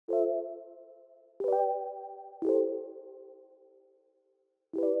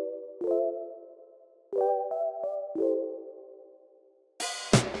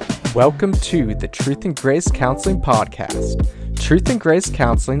Welcome to the Truth and Grace Counseling Podcast. Truth and Grace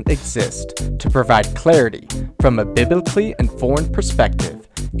Counseling exists to provide clarity from a biblically informed perspective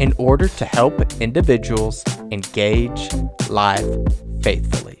in order to help individuals engage life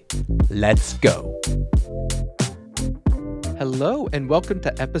faithfully. Let's go. Hello, and welcome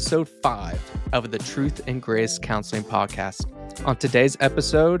to episode 5 of the Truth and Grace Counseling Podcast. On today's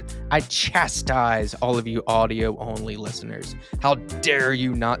episode, I chastise all of you audio-only listeners. How dare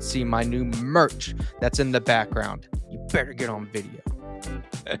you not see my new merch that's in the background? You better get on video.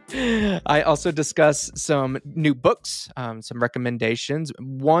 I also discuss some new books, some recommendations,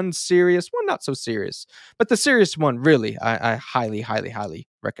 one serious, one not so serious, but the serious one, really, I highly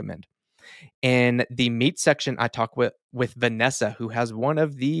recommend. In the meat section, I talk with Vanessa, who has one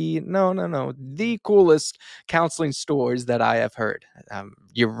of the coolest counseling stories that I have heard.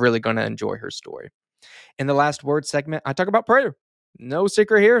 You're really going to enjoy her story. In the last word segment, I talk about prayer. No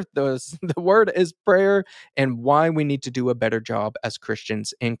secret here. The word is prayer and why we need to do a better job as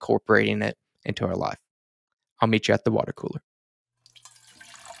Christians incorporating it into our life. I'll meet you at the water cooler.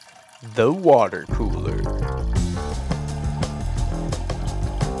 The water cooler.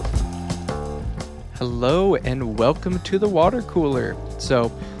 Hello and welcome to the water cooler.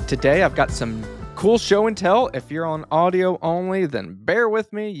 So today I've got some cool show and tell. If you're on audio only, then bear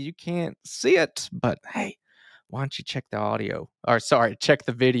with me. You can't see it, but hey, why don't you check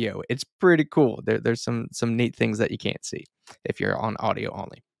the video. It's pretty cool. There's some neat things that you can't see if you're on audio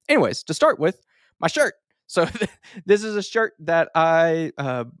only. Anyways, to start with, my shirt. So this is a shirt that I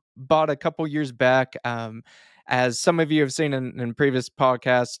bought a couple years back. As some of you have seen in previous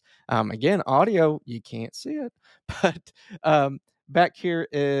podcasts, again, audio, you can't see it. But back here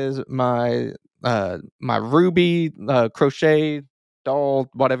is my Ruby crochet doll,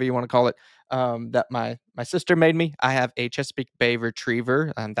 whatever you want to call it, that my sister made me. I have a Chesapeake Bay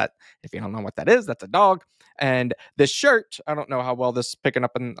Retriever, and that, if you don't know what that is, that's a dog. And this shirt, I don't know how well this is picking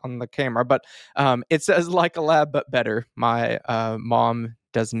up on the camera, but it says "like a lab, but better." My mom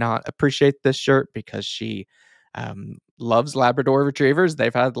does not appreciate this shirt because she loves Labrador Retrievers.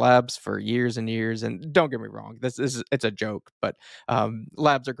 They've had labs for years and years, and don't get me wrong, it's a joke, but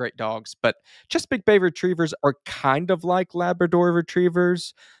labs are great dogs. But Chesapeake Bay Retrievers are kind of like Labrador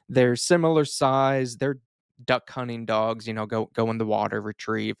Retrievers. They're similar size. They're duck hunting dogs. Go in the water,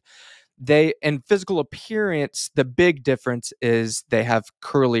 retrieve. They, in physical appearance, the big difference is they have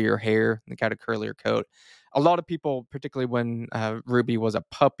curlier hair. They got a curlier coat. A lot of people, particularly when Ruby was a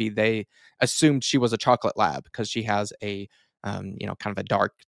puppy, they assumed she was a chocolate lab because she has a, kind of a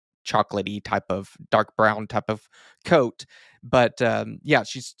dark chocolatey type of dark brown type of coat. But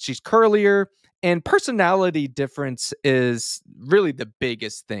she's curlier, and personality difference is really the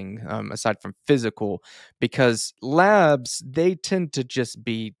biggest thing aside from physical, because labs, they tend to just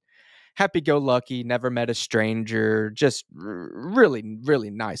be happy-go-lucky, never met a stranger, just really, really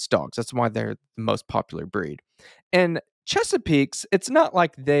nice dogs. That's why they're the most popular breed. And Chesapeakes, it's not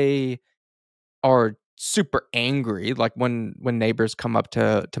like they are super angry. Like when neighbors come up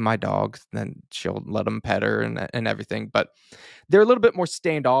to my dog, then she'll let them pet her and everything. But they're a little bit more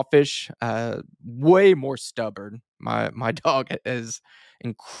standoffish, way more stubborn. My dog is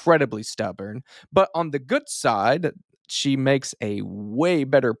incredibly stubborn. But on the good side, she makes a way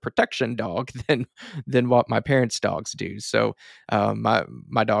better protection dog than what my parents' dogs do. So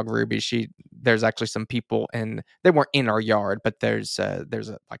my dog Ruby, there's actually some people, and they weren't in our yard, but there's a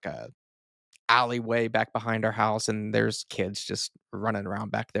alleyway back behind our house, and there's kids just running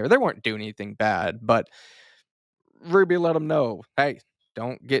around back there. They weren't doing anything bad, but Ruby let them know, hey,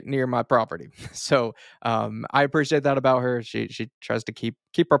 don't get near my property. So I appreciate that about her. She tries to keep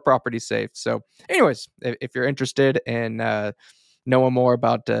our property safe. So anyways, if you're interested in knowing more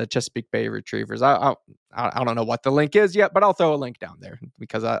about Chesapeake Bay Retrievers, I don't know what the link is yet, but I'll throw a link down there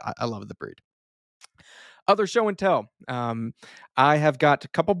because I love the breed. Other show and tell. I have got a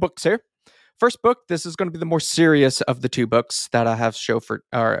couple books here. First book, this is going to be the more serious of the two books that I have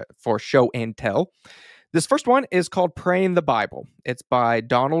for show and tell. This first one is called Praying the Bible. It's by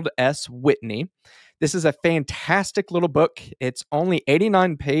Donald S. Whitney. This is a fantastic little book. It's only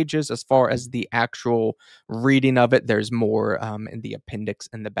 89 pages as far as the actual reading of it. There's more in the appendix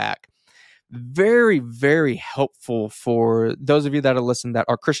in the back. Very, very helpful for those of you that are listening that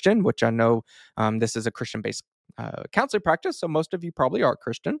are Christian, which I know this is a Christian-based counseling practice, so most of you probably are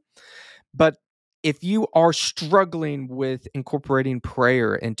Christian. But if you are struggling with incorporating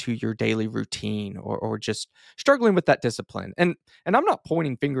prayer into your daily routine, or just struggling with that discipline, and I'm not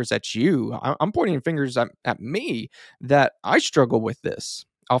pointing fingers at you, I'm pointing fingers at me, that I struggle with this.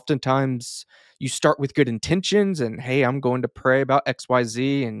 oftentimes you start with good intentions and, hey, I'm going to pray about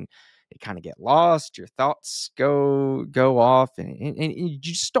XYZ, and you kind of get lost. Your thoughts go off, and you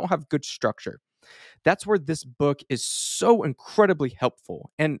just don't have good structure. That's where this book is so incredibly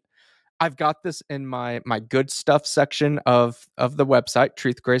helpful. And I've got this in my good stuff section of the website,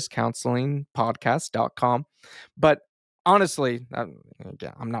 truthgracecounselingpodcast.com. But honestly,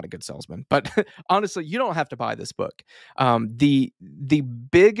 again, I'm not a good salesman, but honestly, you don't have to buy this book. The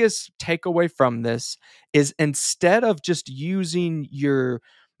biggest takeaway from this is, instead of just using your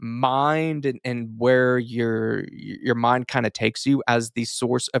mind and where your mind kind of takes you as the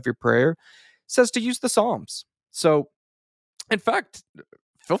source of your prayer, says to use the Psalms. So in fact,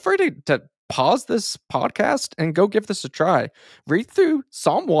 feel free to pause this podcast and go give this a try. Read through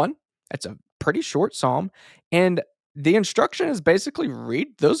Psalm 1. It's a pretty short psalm. And the instruction is basically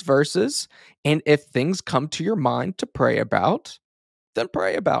read those verses. And if things come to your mind to pray about, then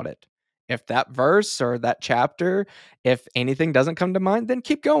pray about it. If that verse or that chapter, if anything doesn't come to mind, then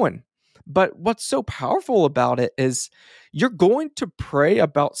keep going. But what's so powerful about it is you're going to pray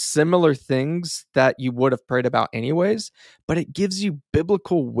about similar things that you would have prayed about anyways, but it gives you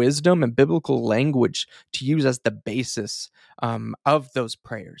biblical wisdom and biblical language to use as the basis of those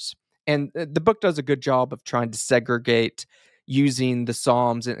prayers. And the book does a good job of trying to segregate using the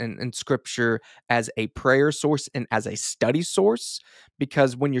Psalms and scripture as a prayer source and as a study source,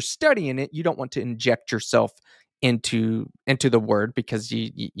 because when you're studying it, you don't want to inject yourself into the word, because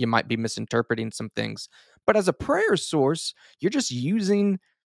you might be misinterpreting some things. But as a prayer source, you're just using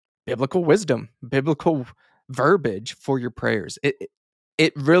biblical wisdom, biblical verbiage for your prayers.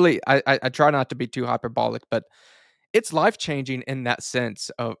 It really, I try not to be too hyperbolic, but it's life changing in that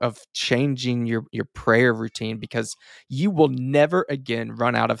sense of changing your prayer routine, because you will never again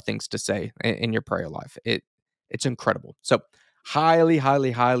run out of things to say in your prayer life. It's incredible. So highly,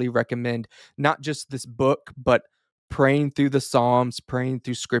 highly, highly recommend not just this book, but praying through the Psalms, praying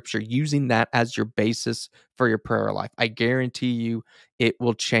through scripture, using that as your basis for your prayer life. I guarantee you it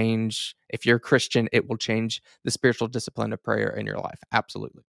will change. If you're a Christian, it will change the spiritual discipline of prayer in your life.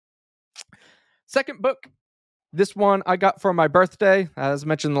 Absolutely. Second book, this one I got for my birthday. As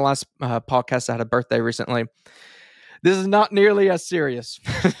mentioned in the last podcast, I had a birthday recently. This is not nearly as serious.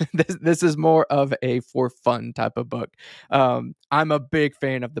 This is more of a for fun type of book. I'm a big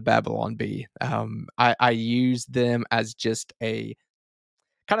fan of the Babylon Bee. I use them as just a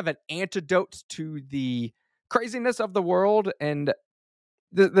kind of an antidote to the craziness of the world. And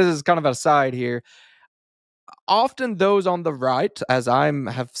this is kind of an aside here. Often those on the right, as I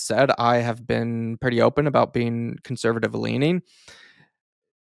have said, I have been pretty open about being conservative leaning.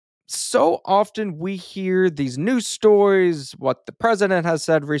 So often we hear these news stories, what the president has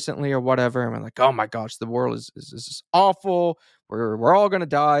said recently or whatever, and we're like, oh my gosh, the world is awful. We're all gonna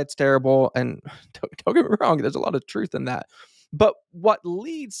die. It's terrible. And don't get me wrong, there's a lot of truth in that. But what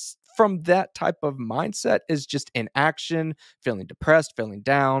leads from that type of mindset is just inaction, feeling depressed, feeling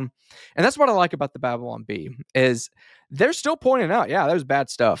down. And that's what I like about the Babylon Bee, is they're still pointing out, yeah, there's bad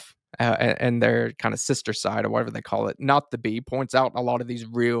stuff. And their kind of sister side, or whatever they call it, not the bee, points out a lot of these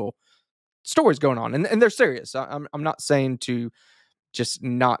real stories going on, and they're serious. I'm not saying to just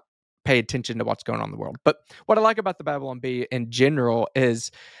not pay attention to what's going on in the world, but what I like about the Babylon Bee in general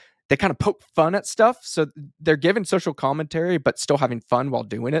is they kind of poke fun at stuff. So they're giving social commentary, but still having fun while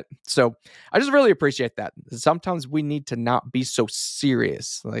doing it. So I just really appreciate that. Sometimes we need to not be so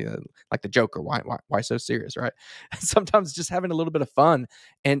serious, like the Joker. Why so serious, right? Sometimes just having a little bit of fun,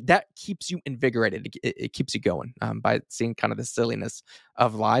 and that keeps you invigorated. It keeps you going by seeing kind of the silliness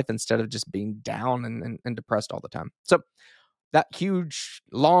of life instead of just being down and depressed all the time. So that huge,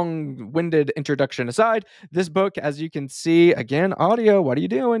 long winded introduction aside, this book, as you can see, again, audio, what are you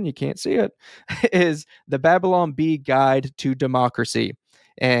doing? You can't see it, is The Babylon Bee Guide to Democracy.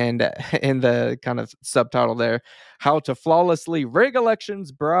 And in the kind of subtitle there, how to flawlessly rig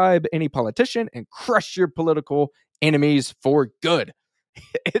elections, bribe any politician, and crush your political enemies for good.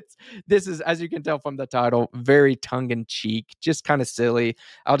 it's this is, as you can tell from the title, very tongue-in-cheek, just kind of silly.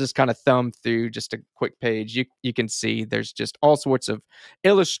 I'll just kind of thumb through just a quick page. You can see there's just all sorts of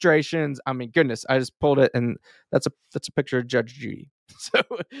illustrations. I mean, goodness, I just pulled it, and that's a picture of Judge Judy. So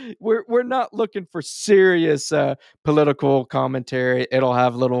we're not looking for serious political commentary. It'll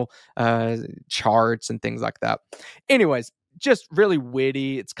have little charts and things like that. Anyways, just really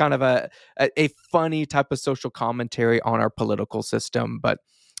witty. It's kind of a funny type of social commentary on our political system. But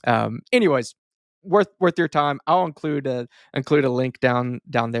anyways, worth your time. I'll include a link down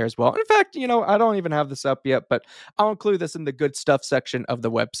there as well. In fact, I don't even have this up yet, but I'll include this in the good stuff section of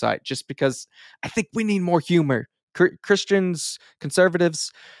the website, just because I think we need more humor Christians,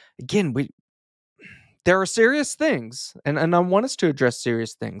 conservatives, again, there are serious things, and I want us to address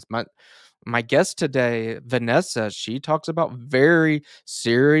serious things. My guest today, Vanessa, she talks about very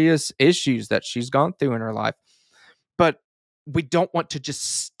serious issues that she's gone through in her life. But we don't want to just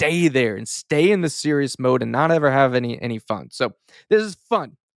stay there and stay in the serious mode and not ever have any fun. So this is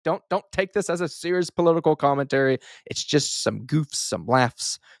fun. Don't take this as a serious political commentary. It's just some goofs, some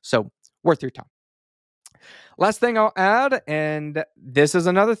laughs. So worth your time. Last thing I'll add, and this is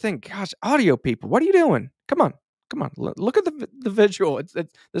another thing. Gosh, audio people, what are you doing? Come on. Look at the visual.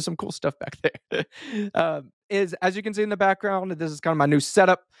 There's some cool stuff back there. Is as you can see in the background, this is kind of my new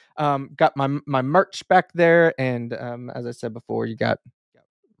setup. Got my merch back there, and as I said before, you got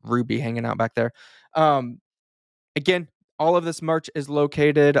Ruby hanging out back there. Again, all of this merch is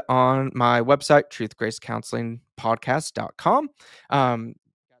located on my website, truthgracecounselingpodcast.com.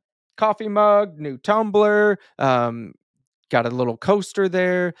 Coffee mug, new tumbler, got a little coaster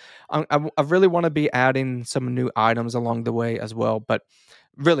there. I really want to be adding some new items along the way as well, but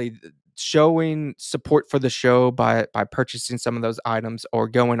really showing support for the show by purchasing some of those items or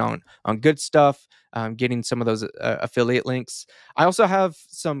going on good stuff, getting some of those affiliate links. I also have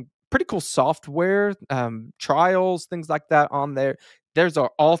some pretty cool software trials, things like that on there. There's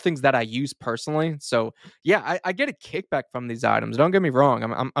are all things that I use personally. So yeah, I get a kickback from these items. Don't get me wrong.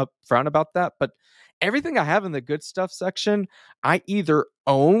 I'm upfront about that, but everything I have in the good stuff section, I either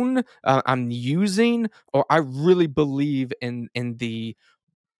own, I'm using, or I really believe in the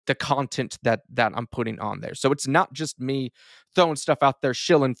content that I'm putting on there. So it's not just me throwing stuff out there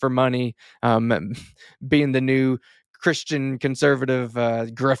shilling for money, being the new Christian conservative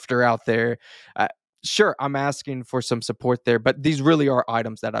grifter out there. Uh, sure, I'm asking for some support there, but these really are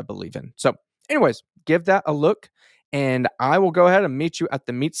items that I believe in. So, anyways, give that a look, and I will go ahead and meet you at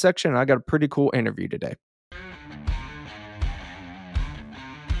the meat section. I got a pretty cool interview today.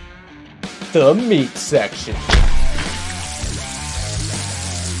 The meat section.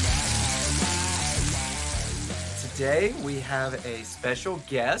 Today we have a special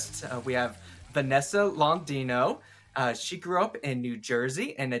guest. We have Vanessa Londino. She grew up in New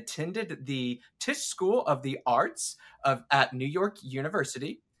Jersey and attended the Tisch School of the Arts at New York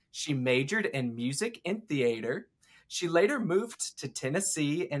University. She majored in music and theater. She later moved to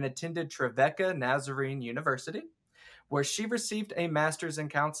Tennessee and attended Trevecca Nazarene University, where she received a master's in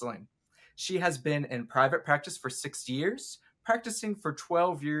counseling. She has been in private practice for 6 years, practicing for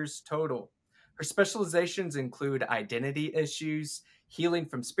 12 years total. Her specializations include identity issues, healing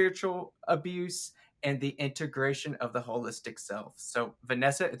from spiritual abuse, and the integration of the holistic self. So,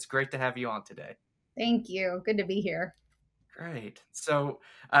 Vanessa, it's great to have you on today. Thank you. Good to be here. Great. So,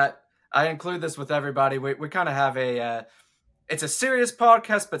 I include this with everybody. We kind of have it's a serious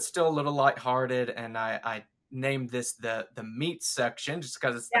podcast, but still a little lighthearted. And I named this the meat section just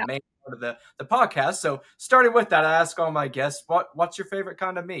because it's the main part of the podcast. So, starting with that, I ask all my guests, what's your favorite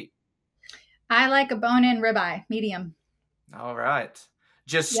kind of meat? I like a bone-in ribeye, medium. All right.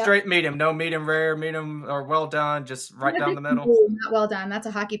 Just straight medium, no medium rare, medium or well done, just right down the middle. Not well done. That's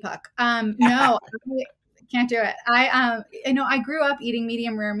a hockey puck. No, I can't do it. I grew up eating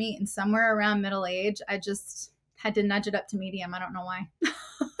medium rare meat, and somewhere around middle age, I just had to nudge it up to medium. I don't know why.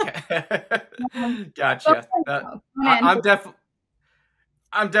 Gotcha.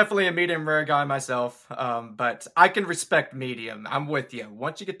 I'm definitely a medium rare guy myself, but I can respect medium. I'm with you.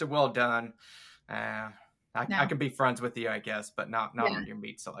 Once you get to well done, I can be friends with you, I guess, but not on your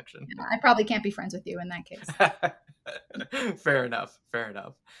meat selection. Yeah, I probably can't be friends with you in that case. Fair enough.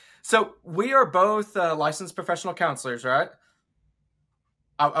 So we are both licensed professional counselors, right?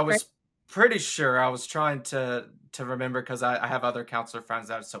 I was pretty sure. I was trying to remember because I have other counselor friends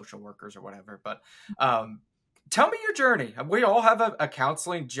that are social workers or whatever. But tell me your journey. We all have a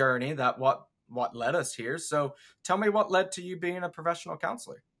counseling journey. That what led us here. So tell me what led to you being a professional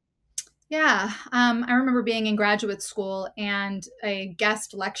counselor. Yeah, I remember being in graduate school and a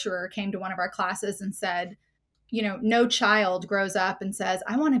guest lecturer came to one of our classes and said, no child grows up and says,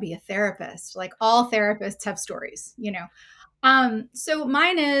 I want to be a therapist. Like all therapists have stories, So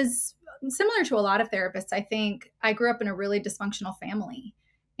mine is similar to a lot of therapists. I think I grew up in a really dysfunctional family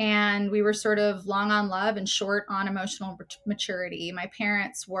and we were sort of long on love and short on emotional maturity. My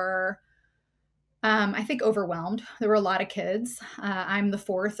parents were I think overwhelmed. There were a lot of kids. I'm the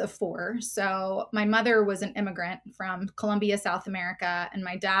fourth of four. So my mother was an immigrant from Colombia, South America, and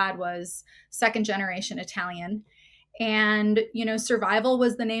my dad was second generation Italian. And, survival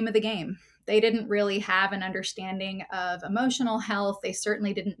was the name of the game. They didn't really have an understanding of emotional health. They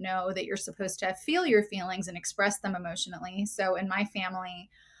certainly didn't know that you're supposed to feel your feelings and express them emotionally. So in my family,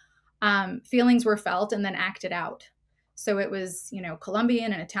 Feelings were felt and then acted out. So it was,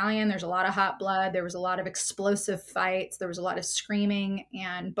 Colombian and Italian. There's a lot of hot blood. There was a lot of explosive fights. There was a lot of screaming.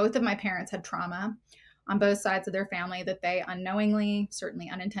 And both of my parents had trauma on both sides of their family that they unknowingly,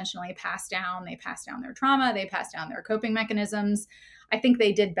 certainly unintentionally passed down. They passed down their trauma. They passed down their coping mechanisms. I think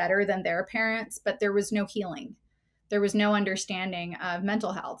they did better than their parents, but there was no healing. There was no understanding of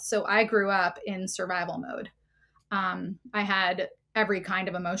mental health. So I grew up in survival mode. I had every kind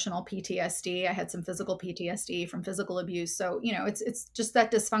of emotional PTSD. I had some physical PTSD from physical abuse. So, it's just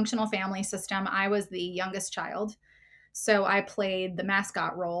that dysfunctional family system. I was the youngest child. So I played the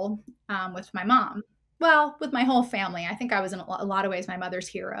mascot role with my mom. Well, with my whole family. I think I was in a lot of ways my mother's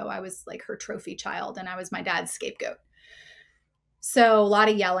hero. I was like her trophy child, and I was my dad's scapegoat. So a lot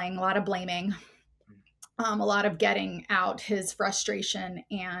of yelling, a lot of blaming, a lot of getting out his frustration,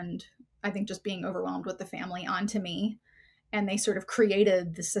 and I think just being overwhelmed with the family onto me. And they sort of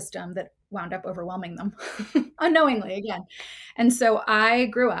created the system that wound up overwhelming them unknowingly again. And so I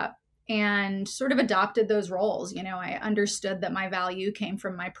grew up and sort of adopted those roles. I understood that my value came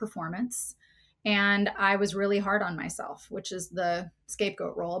from my performance, and I was really hard on myself, which is the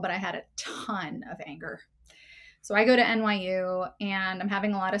scapegoat role, but I had a ton of anger. So I go to NYU and I'm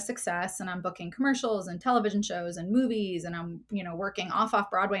having a lot of success, and I'm booking commercials and television shows and movies, and I'm, working off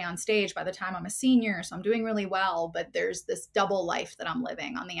Broadway on stage by the time I'm a senior. So I'm doing really well, but there's this double life that I'm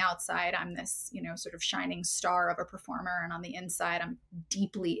living. On the outside, I'm this, sort of shining star of a performer. And on the inside, I'm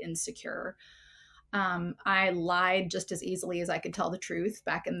deeply insecure. I lied just as easily as I could tell the truth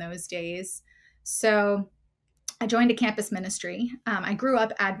back in those days. So I joined a campus ministry. I grew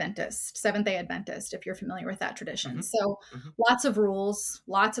up Adventist, Seventh day Adventist, if you're familiar with that tradition. Mm-hmm. So Mm-hmm. lots of rules,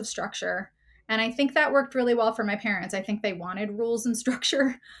 lots of structure. And I think that worked really well for my parents. I think they wanted rules and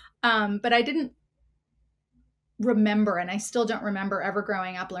structure. But I didn't remember, and I still don't remember ever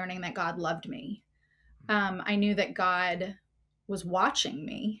growing up learning that God loved me. I knew that God was watching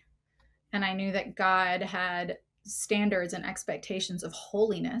me, and I knew that God had standards and expectations of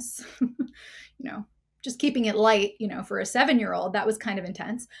holiness. Just keeping it light, for a 7-year-old, that was kind of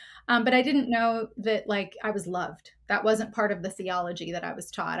intense. But I didn't know that, like, I was loved. That wasn't part of the theology that I was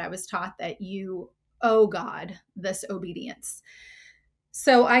taught. I was taught that you owe God this obedience.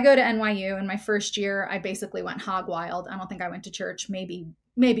 So I go to NYU, and my first year, I basically went hog wild. I don't think I went to church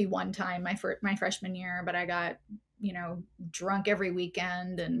maybe one time my freshman year, but I got, drunk every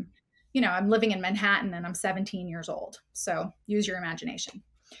weekend. And, I'm living in Manhattan and I'm 17 years old. So use your imagination.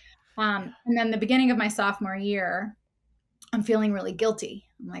 And then the beginning of my sophomore year, I'm feeling really guilty.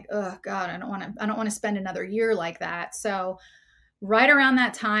 I'm like, oh God, I don't want to spend another year like that. So right around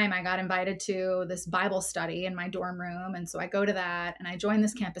that time, I got invited to this Bible study in my dorm room. And so I go to that and I join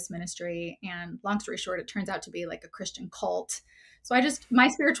this campus ministry. And long story short, it turns out to be like a Christian cult. So my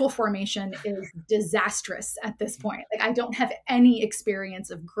spiritual formation is disastrous at this point. Like, I don't have any experience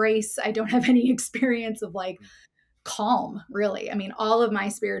of grace. I don't have any experience of like calm, really. I mean, all of my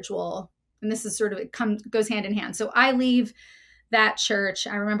spiritual, and this is sort of, goes hand in hand. So I leave that church.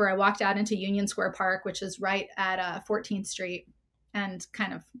 I remember I walked out into Union Square Park, which is right at 14th Street and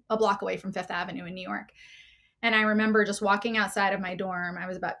kind of a block away from Fifth Avenue in New York. And I remember just walking outside of my dorm. I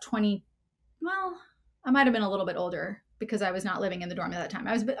was about 20. Well, I might have been a little bit older because I was not living in the dorm at that time.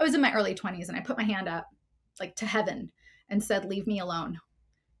 I was in my early 20s, and I put my hand up like to heaven and said, "Leave me alone.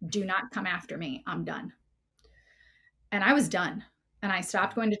 Do not come after me. I'm done." And I was done. And I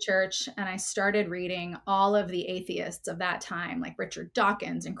stopped going to church, and I started reading all of the atheists of that time, like Richard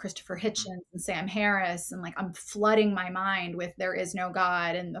Dawkins and Christopher Hitchens and Sam Harris. And like, I'm flooding my mind with there is no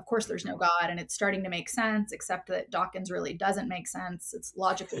God. And of course there's no God. And it's starting to make sense, except that Dawkins really doesn't make sense. It's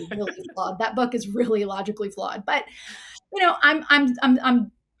logically really flawed. That book is really logically flawed. But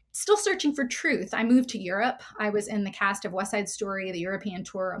I'm still searching for truth. I moved to Europe. I was in the cast of West Side Story, the European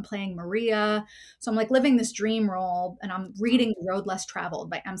tour. I'm playing Maria. So I'm like living this dream role, and I'm reading The Road Less Traveled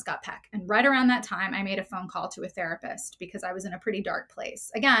by M. Scott Peck. And right around that time, I made a phone call to a therapist because I was in a pretty dark place.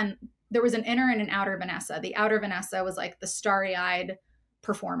 Again, there was an inner and an outer Vanessa. The outer Vanessa was like the starry-eyed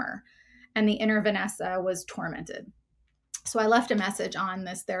performer, and the inner Vanessa was tormented. So I left a message on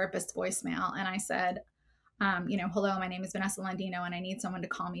this therapist's voicemail, and I said, hello, my name is Vanessa Landino, and I need someone to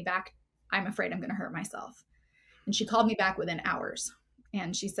call me back. I'm afraid I'm going to hurt myself. And she called me back within hours.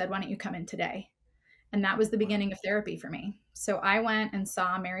 And she said, why don't you come in today? And that was the beginning of therapy for me. So I went and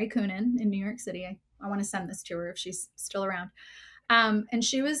saw Mary Coonan in New York City. I want to send this to her if she's still around. And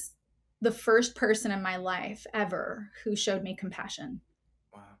she was the first person in my life ever who showed me compassion.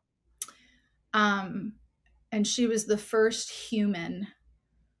 Wow. And she was the first human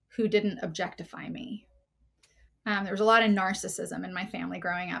who didn't objectify me. There was a lot of narcissism in my family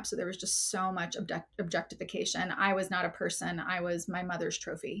growing up. So there was just so much objectification. I was not a person. I was my mother's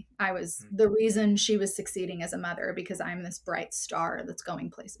trophy. I was Mm. the reason she was succeeding as a mother because I'm this bright star that's going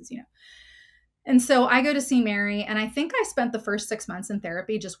places. And so I go to see Mary, and I think I spent the first 6 months in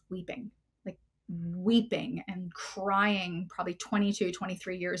therapy just weeping, like weeping and crying, probably 22,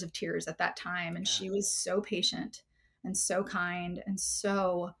 23 years of tears at that time. And Yeah. she was so patient and so kind and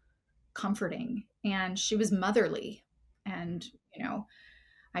so comforting. And she was motherly. Mm. And, you know,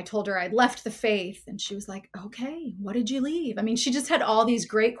 I told her I'd left the faith, and she was like, okay, what did you leave? I mean, she just had all these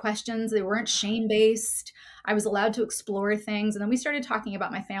great questions. They weren't shame based. I was allowed to explore things. And then we started talking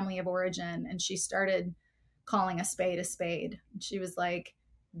about my family of origin, and she started calling a spade a spade. And she was like,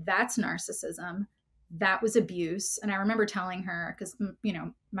 that's narcissism. That was abuse. And I remember telling her, because,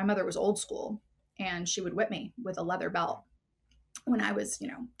 my mother was old school, and she would whip me with a leather belt when I was,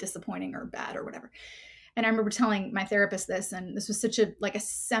 disappointing or bad or whatever. And I remember telling my therapist this, and this was such a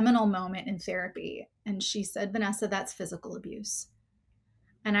seminal moment in therapy. And she said, Vanessa, that's physical abuse.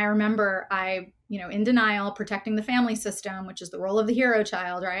 And I remember in denial, protecting the family system, which is the role of the hero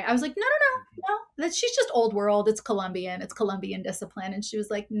child, right? I was like, no, Mhm. no, no, no. She's just old world. It's Colombian discipline. And she was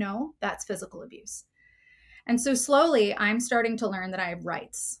like, no, that's physical abuse. And so slowly I'm starting to learn that I have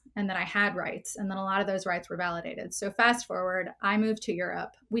rights and that I had rights, and then a lot of those rights were validated. So fast forward, I moved to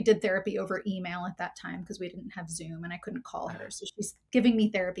Europe. We did therapy over email at that time because we didn't have Zoom and I couldn't call her. So she's giving me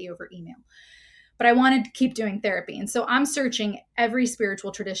therapy over email. But I wanted to keep doing therapy. And so I'm searching every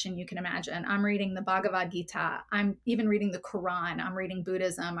spiritual tradition you can imagine. I'm reading the Bhagavad Gita. I'm even reading the Quran. I'm reading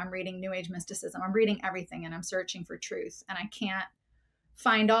Buddhism. I'm reading New Age mysticism. I'm reading everything, and I'm searching for truth. And I can't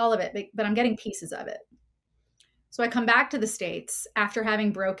find all of it, but I'm getting pieces of it. So I come back to the States after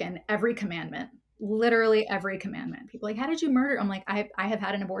having broken every commandment, literally every commandment. People are like, how did you murder? I'm like, I have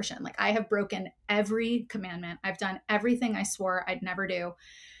had an abortion. Like, I have broken every commandment. I've done everything I swore I'd never do.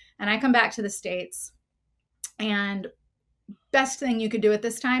 And I come back to the States, and best thing you could do at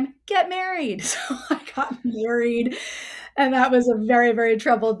this time, get married. So I got married, and that was a very, very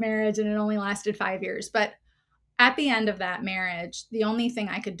troubled marriage, and it only lasted 5 years. But at the end of that marriage, the only thing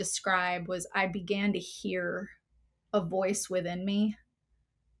I could describe was I began to hear a voice within me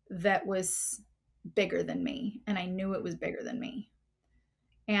that was bigger than me. And I knew it was bigger than me.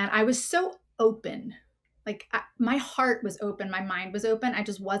 And I was so open. My heart was open. My mind was open. I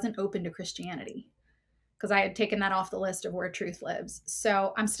just wasn't open to Christianity because I had taken that off the list of where truth lives.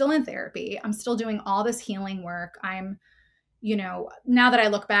 So I'm still in therapy. I'm still doing all this healing work. Now that I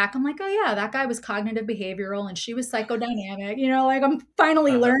look back, I'm like, oh yeah, that guy was cognitive behavioral and she was psychodynamic. I'm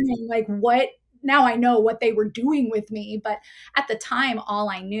finally Uh-huh. learning what now I know what they were doing with me. But at the time,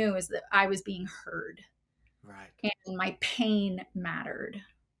 all I knew is that I was being heard Right. and my pain mattered.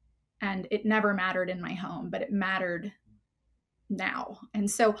 And it never mattered in my home, but it mattered now.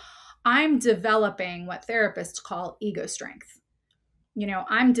 And so I'm developing what therapists call ego strength.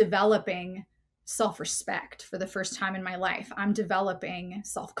 I'm developing self respect for the first time in my life. I'm developing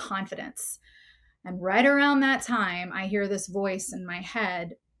self confidence. And right around that time, I hear this voice in my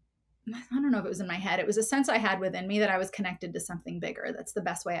head. I don't know if it was in my head. It was a sense I had within me that I was connected to something bigger. That's the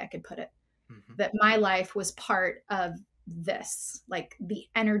best way I could put it. Mhm. That my life was part of this, like the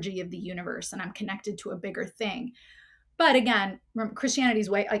energy of the universe, and I'm connected to a bigger thing. But again, Christianity's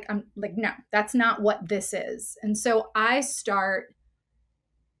way, I'm like, no, that's not what this is. And so I start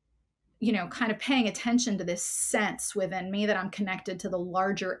kind of paying attention to this sense within me that I'm connected to the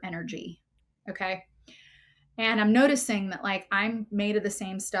larger energy. Okay. And I'm noticing that I'm made of the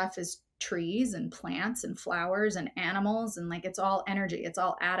same stuff as trees and plants and flowers and animals. And it's all energy, it's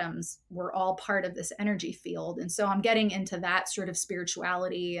all atoms. We're all part of this energy field. And so I'm getting into that sort of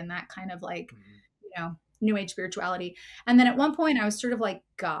spirituality and that kind of Mhm. new age spirituality. And then at one point I was sort of like,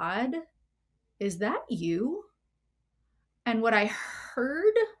 God, is that you? And what I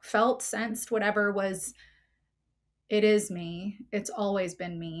heard, felt, sensed, whatever was, it is me. It's always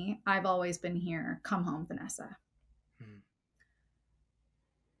been me. I've always been here. Come home, Vanessa. Mhm.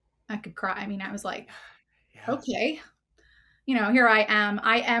 I could cry. I mean, I was like, Yeah. okay, here I am.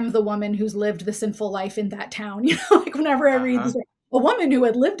 I am the woman who's lived the sinful life in that town. Whenever I read Uh-huh. this, a woman who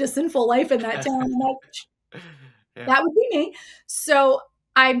had lived a sinful life in that town, Yeah. that would be me. So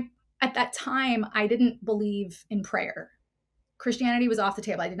at that time, I didn't believe in prayer. Christianity was off the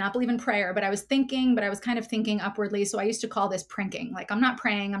table. I did not believe in prayer, but I was thinking, but I was kind of thinking upwardly. So I used to call this prinking. Like, I'm not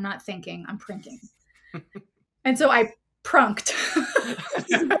praying, I'm not thinking, I'm prinking. And so I prunked.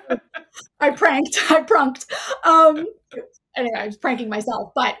 I prunked. Um, anyway, I was pranking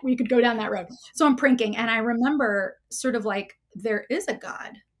myself, but we could go down that road. So I'm pranking. And I remember sort of like, there is a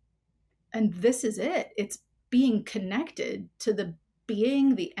God and this is it. being connected to the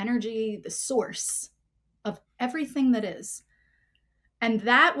being, the energy, the source of everything that is. And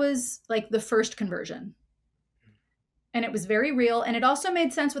that was like the first conversion. And it was very real. And it also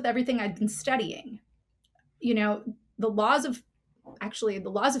made sense with everything I'd been studying. You know, the laws of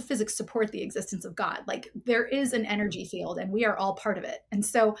physics support the existence of God. Like there is an energy field and we are all part of it. And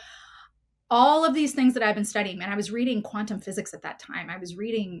so all of these things that I've been studying, man, I was reading quantum physics at that time. I was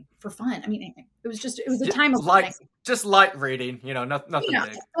reading for fun. I mean, it was a time of like learning. just light reading, nothing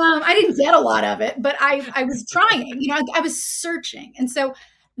big. I didn't get a lot of it, but I was trying, I was searching. And so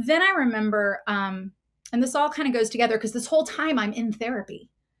then I remember, and this all kind of goes together because this whole time I'm in therapy.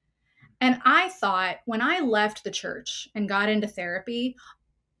 And I thought when I left the church and got into therapy,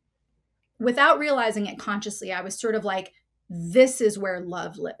 without realizing it consciously, I was sort of like, this is where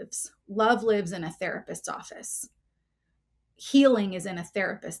love lives. Love lives in a therapist's office. Healing is in a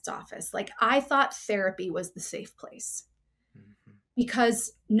therapist's office. Like I thought therapy was the safe place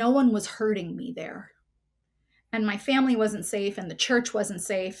because no one was hurting me there. And my family wasn't safe and the church wasn't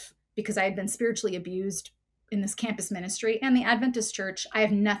safe because I had been spiritually abused in this campus ministry and the Adventist church. I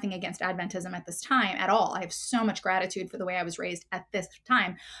have nothing against Adventism at this time at all. I have so much gratitude for the way I was raised at this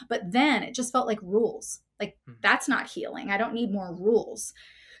time. But then it just felt like rules. Like that's not healing. I don't need more rules.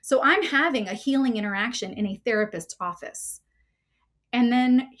 So I'm having a healing interaction in a therapist's office. And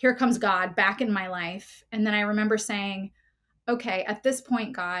then here comes God back in my life. And then I remember saying, okay, at this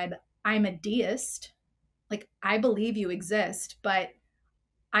point, God, I'm a deist. Like I believe you exist, but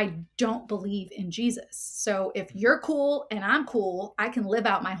I don't believe in Jesus. So if you're cool and I'm cool, I can live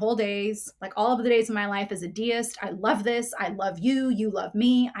out my whole days, like all of the days of my life as a deist. I love this. I love you. You love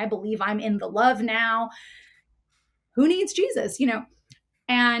me. I believe I'm in the love now. Who needs Jesus?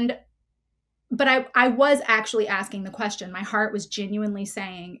 But I was actually asking the question. My heart was genuinely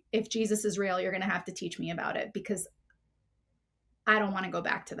saying, if Jesus is real, you're going to have to teach me about it because I don't want to go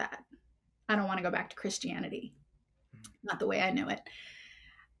back to that. I don't want to go back to Christianity. Not the way I know it.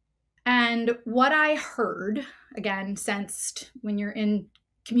 And what I heard, again, sensed when you're in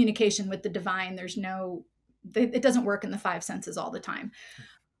communication with the divine, it doesn't work in the five senses all the time.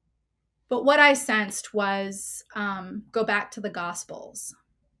 But what I sensed was go back to the Gospels.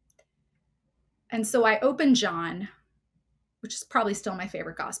 And so I opened John, which is probably still my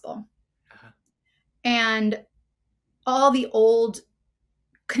favorite gospel. And all the old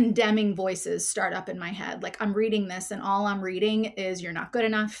condemning voices start up in my head. Like I'm reading this and all I'm reading is you're not good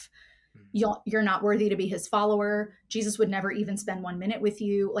enough. You're not worthy to be his follower. Jesus would never even spend 1 minute with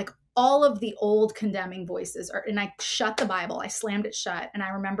you. Like all of the old condemning voices and I shut the Bible. I slammed it shut. And I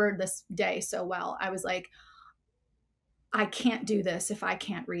remember this day so well. I was like, I can't do this if I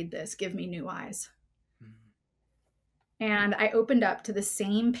can't read this. Give me new eyes. And I opened up to the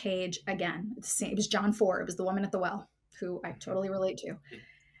same page again. It was John 4. It was the woman at the well, who I totally relate to.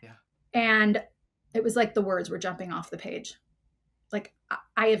 Yeah. And it was like the words were jumping off the page. Like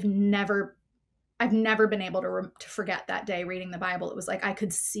I've never been able to forget that day reading the Bible. It was like I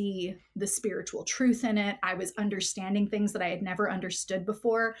could see the spiritual truth in it. I was understanding things that I had never understood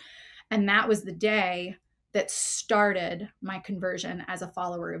before. And that was the day that started my conversion as a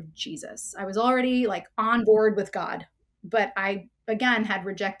follower of Jesus. I was already like on board with God, but I, again, had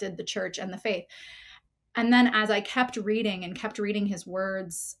rejected the church and the faith. And then as I kept reading his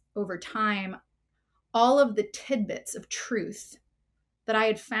words over time, all of the tidbits of truth that I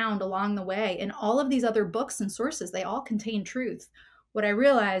had found along the way in all of these other books and sources, they all contain truth. What I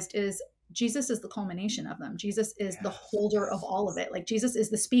realized is Jesus is the culmination of them. Jesus is the holder of all of it. Like Jesus is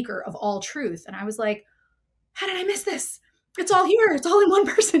the speaker of all truth. And I was like, how did I miss this? It's all here. It's all in one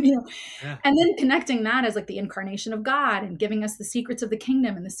person, Yeah. And then connecting that as like the incarnation of God and giving us the secrets of the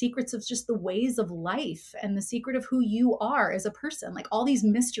kingdom and the secrets of just the ways of life and the secret of who you are as a person. Like all these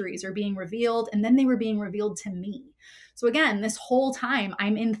mysteries are being revealed, and then they were being revealed to me. So again, this whole time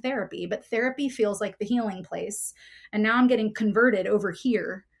I'm in therapy, but therapy feels like the healing place. And now I'm getting converted over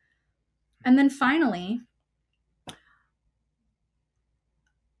here. And then finally,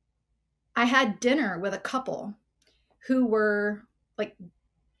 I had dinner with a couple who were like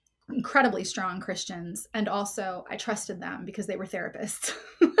incredibly strong Christians. And also I trusted them because they were therapists.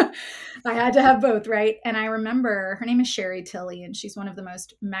 I had to have both, right? And I remember her name is Sherry Tilley, and she's one of the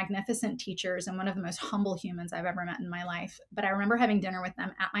most magnificent teachers and one of the most humble humans I've ever met in my life. But I remember having dinner with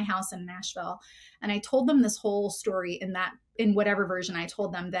them at my house in Nashville. And I told them this whole story in whatever version I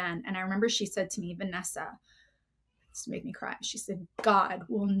told them then. And I remember she said to me, Vanessa, this made me cry. She said, God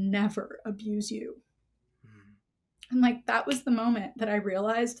will never abuse you. And like, that was the moment that I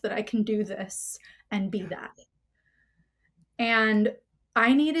realized that I can do this and be that. And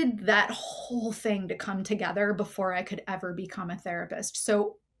I needed that whole thing to come together before I could ever become a therapist.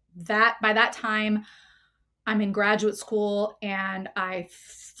 So that by that time, I'm in graduate school and I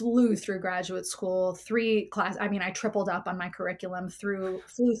flew through graduate school, three class. I mean, I tripled up on my curriculum flew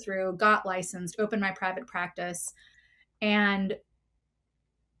through, got licensed, opened my private practice. And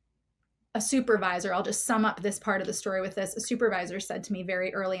a supervisor, I'll just sum up this part of the story with this. A supervisor said to me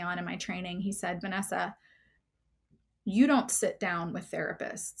very early on in my training, he said, Vanessa, you don't sit down with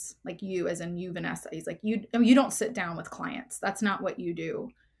therapists, like you, as in you, Vanessa. He's like, you don't sit down with clients. That's not what you do.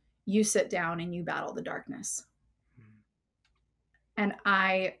 You sit down and you battle the darkness. And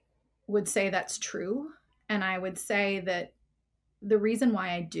I would say that's true. And I would say that the reason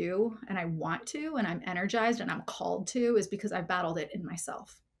why I do and I want to and I'm energized and I'm called to is because I've battled it in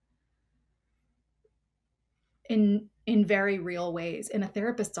myself in very real ways in a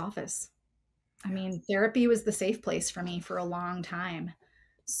therapist's office. I mean, therapy was the safe place for me for a long time.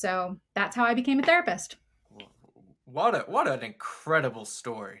 So that's how I became a therapist. What an incredible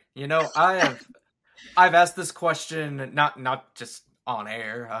story. I've asked this question not just on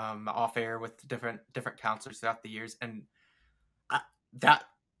air, off air with different counselors throughout the years, and that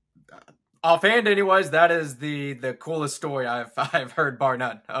offhand, anyways, that is the coolest story I've heard, bar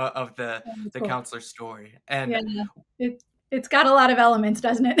none, of That's the cool. counselor story. And Yeah, it's got a lot of elements,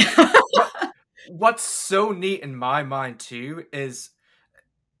 doesn't it? what what's so neat in my mind too is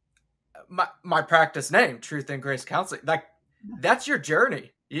my practice name, Truth and Grace Counseling. Like that's your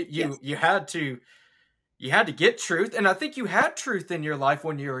journey. Yes. You had to get truth, and I think you had truth in your life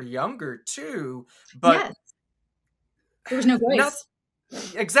when you were younger too. But Yes. There was no not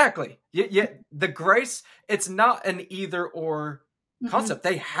grace. exactly. The grace. It's not an either or Mm-mm. concept.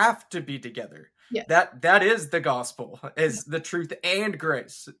 They have to be together. Yes. That is the gospel. Is the truth and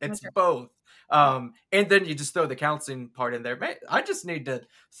grace. It's That's right. both. Yeah. And then you just throw the counseling part in there. Man, I just need to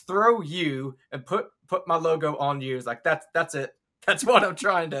throw you and put my logo on you. It's like that's it. That's what I'm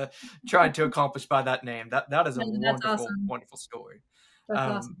trying to accomplish by that name. That is a That's wonderful, awesome. wonderful story. That's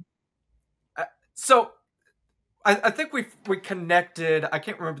Um, awesome. so I think we connected. I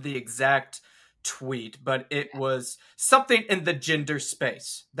can't remember the exact tweet, but it was something in the gender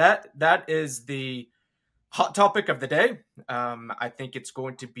space. That is the hot topic of the day. I think it's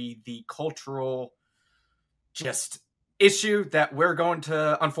going to be the cultural just issue that we're going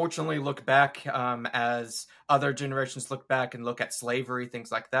to unfortunately look back as other generations look back and look at slavery,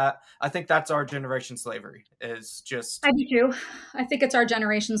 things like that. I think that's our generation slavery is just I do too. I think it's our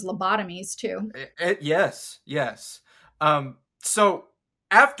generation's lobotomies too. yes, yes. So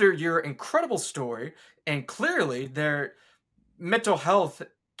after your incredible story, and clearly their mental health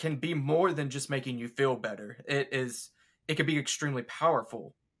can be more than just making you feel better. It can be extremely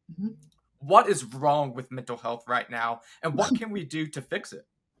powerful. Mhm. What is wrong with mental health right now, and what can we do to fix it?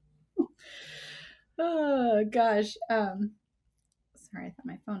 Oh gosh. Sorry, I thought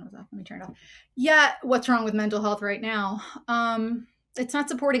my phone was off. Let me turn it off. Yeah, what's wrong with mental health right now? It's not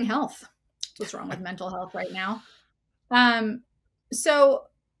supporting health. That's what's wrong with mental health right now. Um, so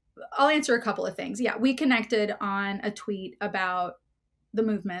I'll answer a couple of things. Yeah, we connected on a tweet about the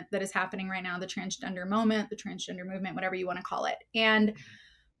movement that is happening right now, the transgender moment, the transgender movement, whatever you want to call it. And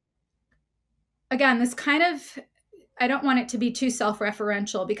again, this kind of, I don't want it to be too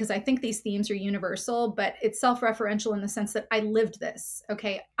self-referential because I think these themes are universal, but it's self-referential in the sense that I lived this.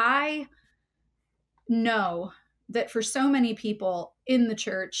 Okay. I know that for so many people in the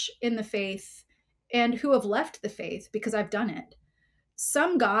church, in the faith, and who have left the faith because I've done it,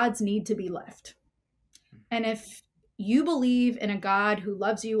 some gods need to be left. And if you believe in a God who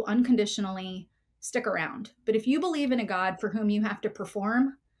loves you unconditionally, stick around. But if you believe in a God for whom you have to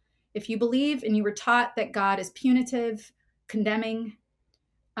perform, if you believe and you were taught that God is punitive, condemning,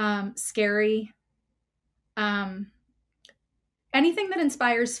 scary, um, anything that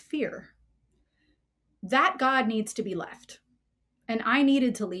inspires fear, that God needs to be left. And I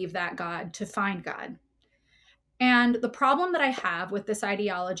needed to leave that God to find God. And the problem that I have with this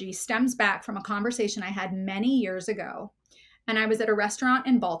ideology stems back from a conversation I had many years ago. And I was at a restaurant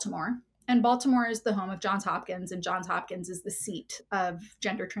in Baltimore. And Baltimore is the home of Johns Hopkins, and Johns Hopkins is the seat of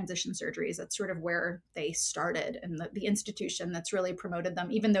gender transition surgeries. That's sort of where they started and the institution that's really promoted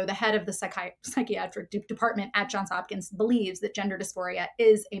them, even though the head of the psychiatric department at Johns Hopkins believes that gender dysphoria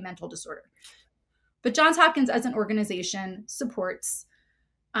is a mental disorder. But Johns Hopkins as an organization supports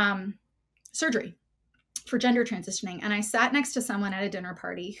surgery for gender transitioning. And I sat next to someone at a dinner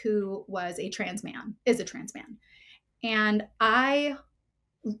party who was a trans man, is a trans man. And I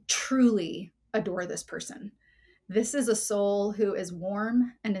truly adore this person. This is a soul who is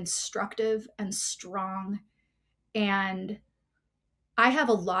warm and instructive and strong and I have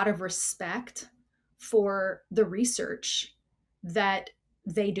a lot of respect for the research that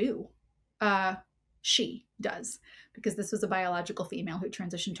they do. Uh, she does, because this was a biological female who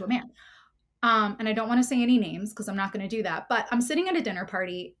transitioned to a man. And I don't want to say any names because I'm not going to do that. But I'm sitting at a dinner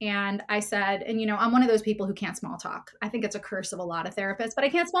party and I said, and I'm one of those people who can't small talk. I think it's a curse of a lot of therapists, but I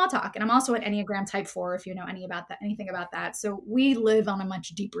can't small talk. And I'm also an Enneagram type 4, if you know anything about that. So we live on a much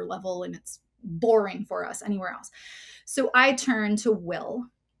deeper level and it's boring for us anywhere else. So I turned to Will,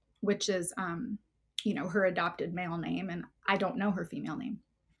 which is, her adopted male name, and I don't know her female name.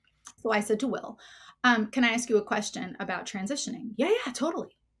 So I said to Will, can I ask you a question about transitioning? Yeah, yeah, totally.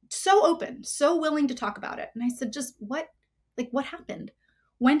 So open, so willing to talk about it. And I said, just what happened?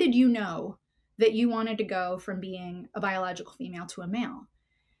 When did you know that you wanted to go from being a biological female to a male?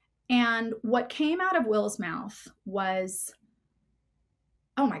 And what came out of Will's mouth was,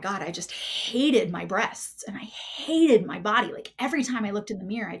 oh my God, I just hated my breasts and I hated my body. Like every time I looked in the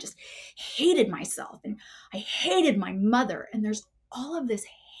mirror, I just hated myself and I hated my mother. And there's all of this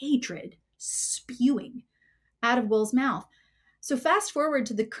hatred spewing out of Will's mouth. So, fast forward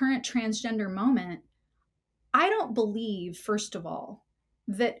to the current transgender moment, I don't believe, first of all,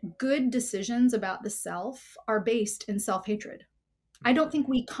 that good decisions about the self are based in self hatred. I don't think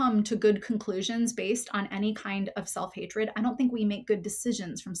we come to good conclusions based on any kind of self hatred. I don't think we make good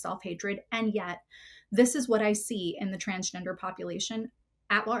decisions from self hatred. And yet, this is what I see in the transgender population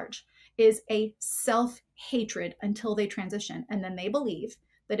at large is a self hatred until they transition. And then they believe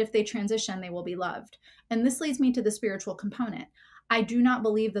that if they transition, they will be loved. And this leads me to the spiritual component. I do not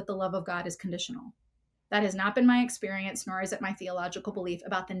believe that the love of God is conditional. That has not been my experience, nor is it my theological belief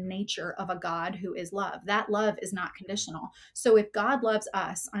about the nature of a God who is love. That love is not conditional. So if God loves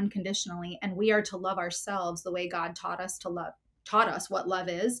us unconditionally and we are to love ourselves the way God taught us what love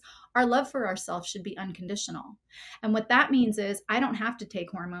is, our love for ourselves should be unconditional. And what that means is I don't have to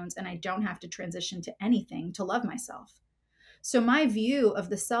take hormones and I don't have to transition to anything to love myself. So my view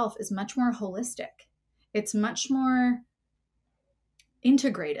of the self is much more holistic. It's much more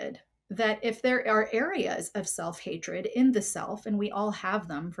integrated, that if there are areas of self-hatred in the self, and we all have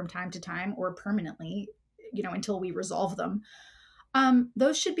them from time to time or permanently, until we resolve them,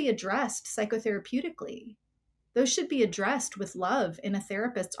 those should be addressed psychotherapeutically. Those should be addressed with love in a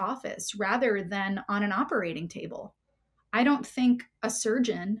therapist's office rather than on an operating table. I don't think a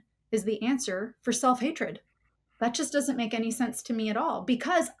surgeon is the answer for self-hatred. That just doesn't make any sense to me at all,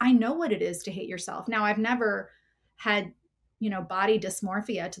 because I know what it is to hate yourself. Now, I've never had, body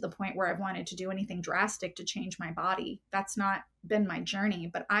dysmorphia to the point where I've wanted to do anything drastic to change my body. That's not been my journey,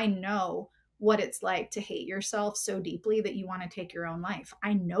 but I know what it's like to hate yourself so deeply that you want to take your own life.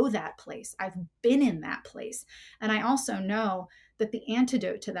 I know that place. I've been in that place. And I also know that the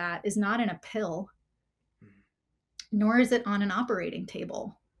antidote to that is not in a pill, nor is it on an operating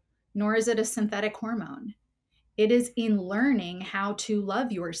table, nor is it a synthetic hormone. It is in learning how to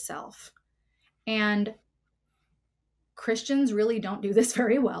love yourself. And Christians really don't do this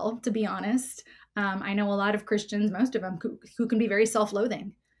very well, to be honest. I know a lot of Christians, most of them, who can be very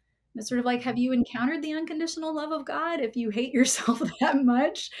self-loathing. It's sort of like, have you encountered the unconditional love of God if you hate yourself that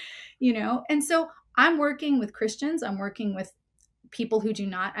much? And so I'm working with Christians. I'm working with people who do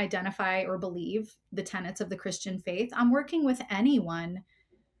not identify or believe the tenets of the Christian faith. I'm working with anyone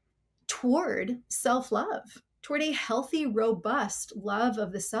toward self-love, toward a healthy, robust love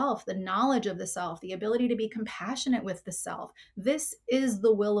of the self, the knowledge of the self, the ability to be compassionate with the self. This is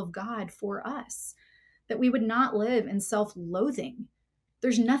the will of God for us, that we would not live in self-loathing.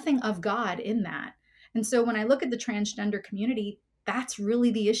 There's nothing of God in that. And so when I look at the transgender community, that's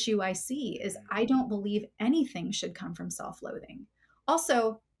really the issue I see, is I don't believe anything should come from self-loathing.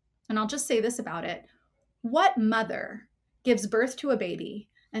 Also, and I'll just say this about it, what mother gives birth to a baby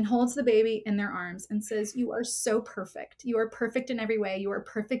and holds the baby in their arms and says, "You are so perfect. You are perfect in every way. You are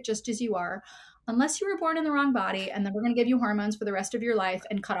perfect just as you are, unless you were born in the wrong body, and then we're going to give you hormones for the rest of your life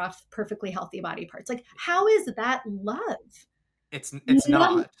and cut off perfectly healthy body parts." Like, how is that love? It's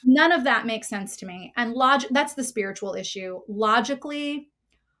not. None of that makes sense to me. And that's the spiritual issue. Logically,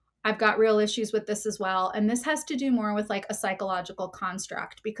 I've got real issues with this as well. And this has to do more with like a psychological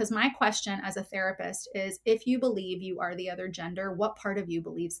construct, because my question as a therapist is, if you believe you are the other gender, what part of you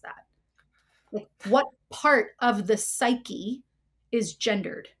believes that? Like, what part of the psyche is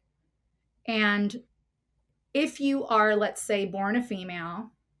gendered? And if you are, let's say, born a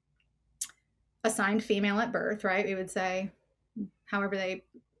female, assigned female at birth, right? We would say, however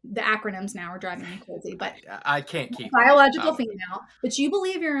the acronyms now are driving me crazy, but I can't keep biological female, but you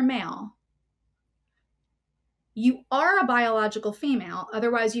believe you're a male. You are a biological female,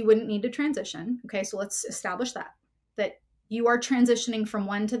 otherwise you wouldn't need to transition. Okay, so let's establish that You are transitioning from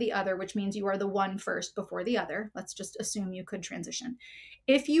one to the other, which means you are the one first before the other. Let's just assume you could transition.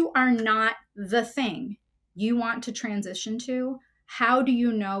 If you are not the thing you want to transition to, how do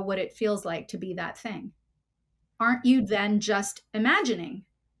you know what it feels like to be that thing? Aren't you then just imagining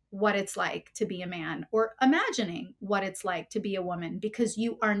what it's like to be a man or imagining what it's like to be a woman because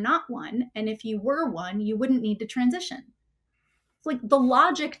you are not one? And if you were one, you wouldn't need to transition. It's like the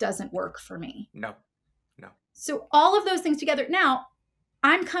logic doesn't work for me. No, no. So, all of those things together. Now,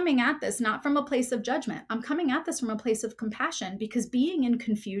 I'm coming at this not from a place of judgment. I'm coming at this from a place of compassion because being in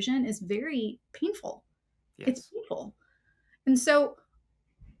confusion is very painful. It's Yes. painful. And so,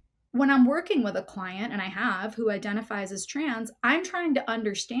 when I'm working with a client and I have who identifies as trans, I'm trying to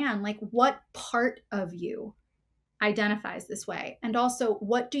understand like what part of you identifies this way. And also,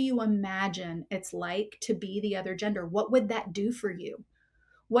 what do you imagine it's like to be the other gender? What would that do for you?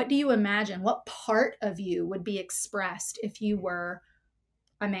 What do you imagine? What part of you would be expressed if you were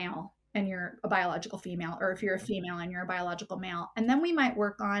a male and you're a biological female, or if you're a Mhm. female and you're a biological male? And then we might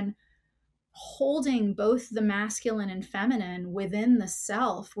work on holding both the masculine and feminine within the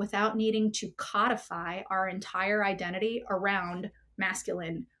self without needing to codify our entire identity around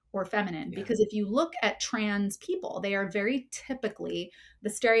masculine or feminine. Yeah. Because if you look at trans people, they are very typically the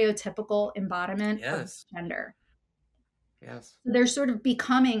stereotypical embodiment of Yes. gender. Yes. They're sort of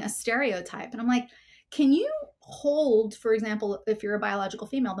becoming a stereotype. And I'm like, can you hold, for example, if you're a biological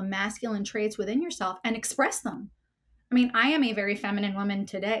female, the masculine traits within yourself and express them? I mean, I am a very feminine woman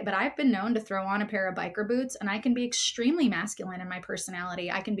today, but I've been known to throw on a pair of biker boots and I can be extremely masculine in my personality.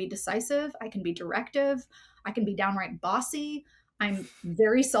 I can be decisive, I can be directive, I can be downright bossy. I'm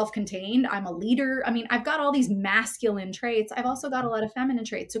very self contained. I'm a leader. I mean, I've got all these masculine traits. I've also got a lot of feminine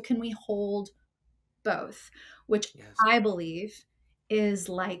traits. So, can we hold both? Which Yes. I believe is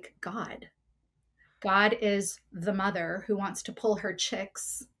like God. God is the mother who wants to pull her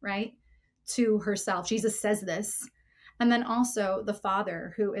chicks, right, to herself. Jesus says this. And then also the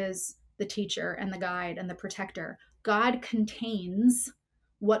Father, who is the teacher and the guide and the protector. God contains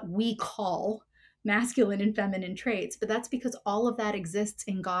what we call masculine and feminine traits, but that's because all of that exists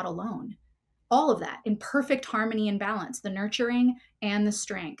in God alone. All of that in perfect harmony and balance, the nurturing and the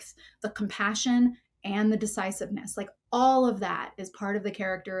strength, the compassion and the decisiveness. Like all of that is part of the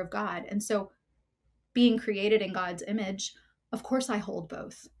character of God. And so being created in God's image, of course I hold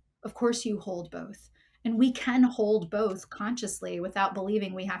both. Of course you hold both. And we can hold both consciously without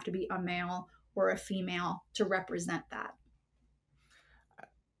believing we have to be a male or a female to represent that.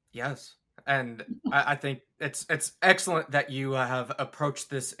 Yes. And I think it's excellent that you have approached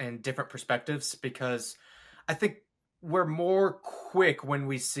this in different perspectives because I think we're more quick when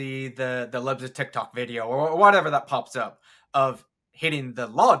we see the Lebs of TikTok video or whatever that pops up of hitting the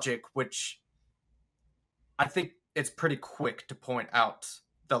logic, which I think it's pretty quick to point out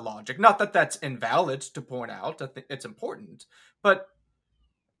the logic. Not that that's invalid to point out. I think it's important, but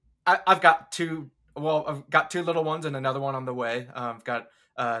I've got two. Well, I've got two little ones and another one on the way. I've got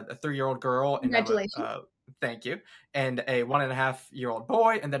a 3-year-old girl, and now Congratulations. thank you, and a 1.5-year-old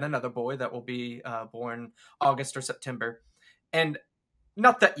boy, and then another boy that will be born August or September. And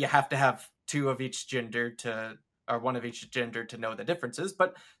not that you have to have two of each gender to, or one of each gender to know the differences,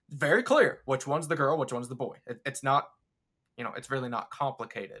 but very clear which one's the girl, which one's the boy. It's not, it's really not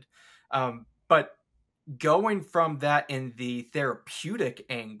complicated. But going from that in the therapeutic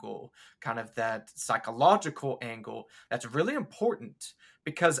angle, kind of that psychological angle, that's really important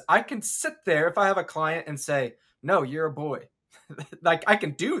because I can sit there if I have a client and say, no, you're a boy. Like I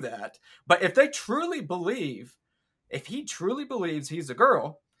can do that. But if they truly believe, if he truly believes he's a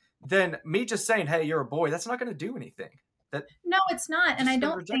girl, then me just saying, hey, you're a boy, that's not going to do anything. That No, it's not. And I just going to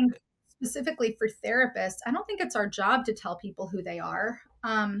don't reject think, it. specifically for therapists, I don't think it's our job to tell people who they are.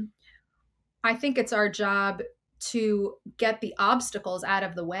 I think it's our job to get the obstacles out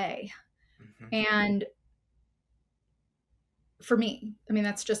of the way. Mm-hmm. And for me, I mean,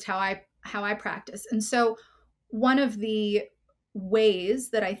 that's just how I practice. And so one of the ways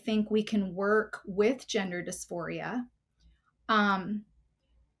that I think we can work with gender dysphoria um,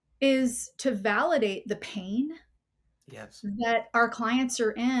 is to validate the pain Yes. that our clients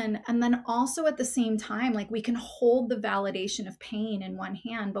are in. And then also at the same time, like we can hold the validation of pain in one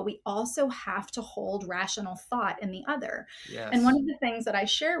hand, but we also have to hold rational thought in the other. And one Yes. of the things that I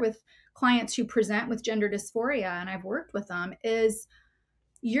share with clients who present with gender dysphoria, and I've worked with them, is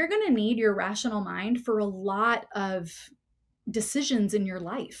you're going to need your rational mind for a lot of decisions in your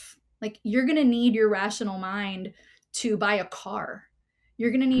life. Like you're going to need your rational mind to buy a car. You're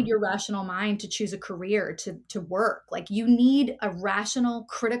going to need your rational mind to choose a career, to work. Like, you need a rational,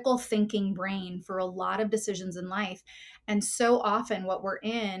 critical thinking brain for a lot of decisions in life. And so often what we're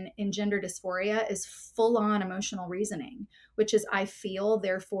in gender dysphoria is full on emotional reasoning, which is I feel,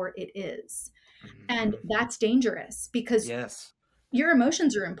 therefore it is. And Mhm. that's dangerous because Yes. your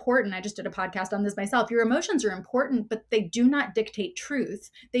emotions are important. I just did a podcast on this myself. Your emotions are important, but they do not dictate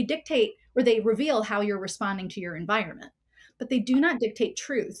truth. They dictate, or they reveal how you're responding to your environment, but they do not dictate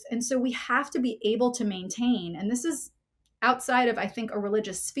truth. And so we have to be able to maintain, and this is outside of, I think, a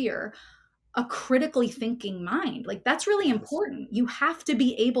religious sphere, a critically thinking mind. Like, that's really Yes. important. You have to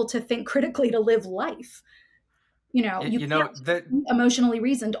be able to think critically to live life. You You know can't that. be emotionally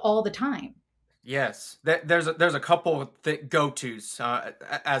reasoned all the time. Yes, there's a couple of go-tos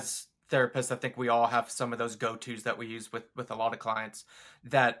as therapists. I think we all have some of those go-tos that we use with a lot of clients.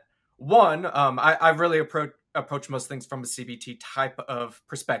 That one, I really approach most things from a CBT type of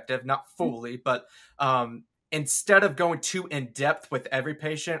perspective, not fully, but instead of going too in depth with every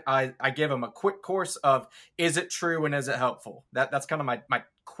patient, I give them a quick course of is it true and is it helpful. That's kind of my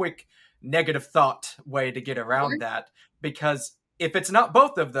quick negative thought way to get around that, because if it's not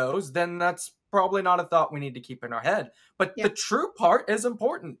both of those, then that's probably not a thought we need to keep in our head. But Yeah. the true part is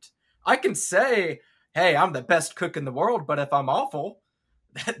important. I can say, hey, I'm the best cook in the world, but if I'm awful,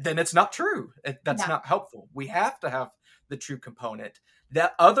 then it's not true. That's Yeah. not helpful. We have to have the true component.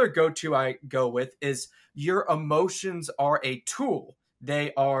 That other go to I go with is your emotions are a tool.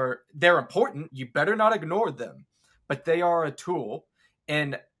 They're important. You better not ignore them, but they are a tool.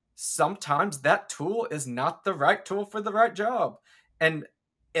 And sometimes that tool is not the right tool for the right job. And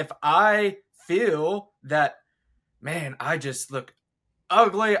if I feel that, man, I just look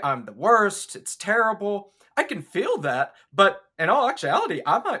ugly, I'm the worst, it's terrible, I can feel that, but in all actuality,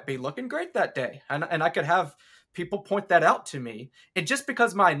 I might be looking great that day. And I could have people point that out to me. And just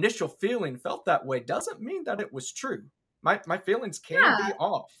because my initial feeling felt that way doesn't mean that it was true. My feelings can Yeah. be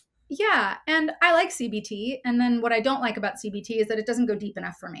off. Yeah, and I like CBT. And then what I don't like about CBT is that it doesn't go deep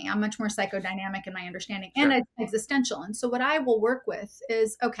enough for me. I'm much more psychodynamic in my understanding, and Sure. it's existential. And so what I will work with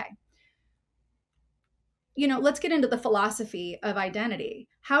is, okay, let's get into the philosophy of identity.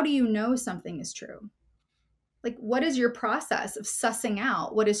 How do you know something is true? Like, what is your process of sussing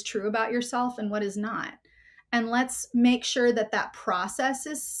out what is true about yourself and what is not? And let's make sure that that process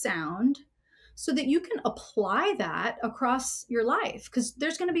is sound so that you can apply that across your life, because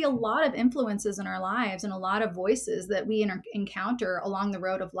there's going to be a lot of influences in our lives and a lot of voices that we encounter along the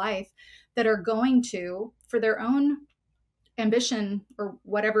road of life that are going to, for their own ambition or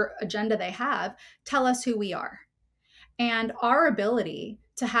whatever agenda they have, tell us who we are. And our ability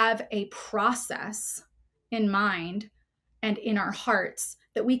to have a process in mind and in our hearts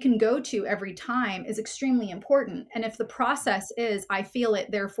that we can go to every time is extremely important. And if the process is, I feel it,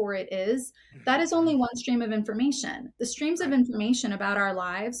 therefore it is, that is only one stream of information. The streams of Right. information about our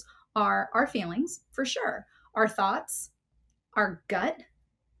lives are our feelings, for sure, our thoughts, our gut,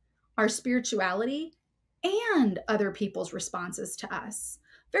 our spirituality, and other people's responses to us.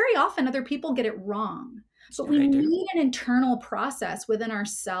 Very often, other people get it wrong, but we They do. need an internal process within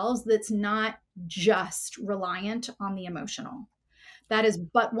ourselves that's not just reliant on the emotional. That is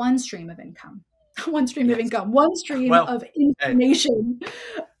but one stream of income, one stream of Yes. income, one stream Well, of hey, information I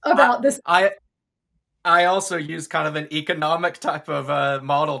about this. I I also use kind of an economic type of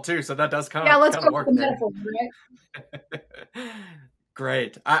model too, so that does Yeah, let's kind go of with the work there. metaphor, right?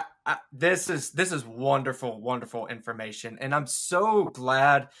 Great. This is wonderful, wonderful information, and I'm so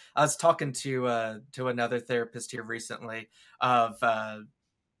glad. I was talking to another therapist here recently of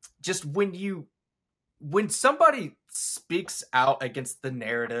just when somebody speaks out against the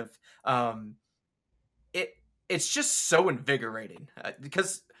narrative, it it's just so invigorating,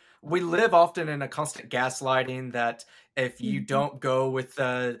 because we live often in a constant gaslighting that if you Mhm. don't go with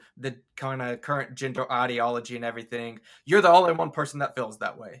the kind of current gender ideology and everything, you're the only one person that feels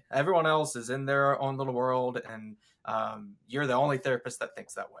that way. Everyone else is in their own little world, and you're the only therapist that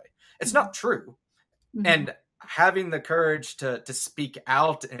thinks that way. It's Mhm. not true. Mhm. And having the courage to speak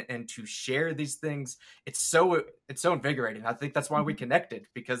out and to share these things, it's so invigorating. I think that's why we Mhm. connected,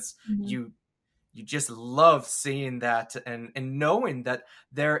 because Mhm. you just love seeing that, and knowing that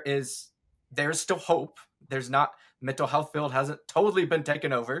there's still hope. There's not Mental health field hasn't totally been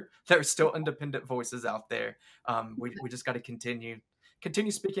taken over. There's still independent voices out there. We just got to continue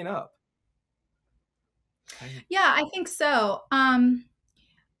speaking up. And Yeah, I think so. I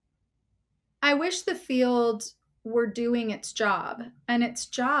wish the field were doing its job, and its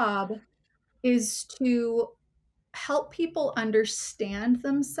job is to help people understand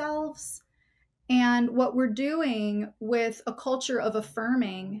themselves And what we're doing with a culture of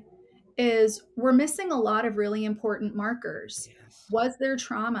affirming is we're missing a lot of really important markers. Yes. Was there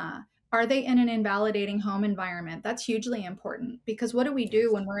trauma? Are they in an invalidating home environment? That's hugely important, because what do we do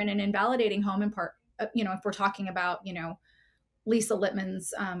Yes. when we're in an invalidating home and if we're talking about, Lisa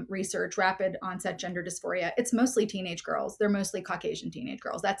Littman's research, rapid onset gender dysphoria, it's mostly teenage girls. They're mostly Caucasian teenage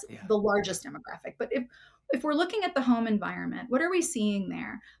girls. That's Yeah. the largest demographic. But if we're looking at the home environment, what are we seeing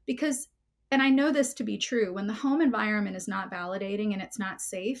there? Because, and I know this to be true, when the home environment is not validating and it's not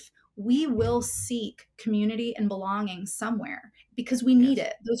safe, we will seek community and belonging somewhere because we need Yes.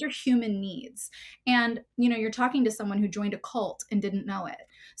 it. Those are human needs. And, you're talking to someone who joined a cult and didn't know it.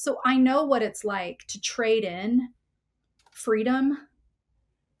 So I know what it's like to trade in freedom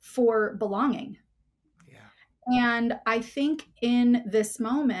for belonging. Yeah. And I think in this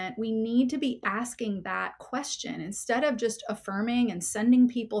moment, we need to be asking that question instead of just affirming and sending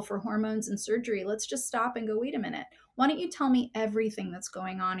people for hormones and surgery. Let's just stop and go, wait a minute. Why don't you tell me everything that's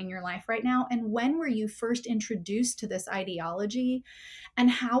going on in your life right now? And when were you first introduced to this ideology? And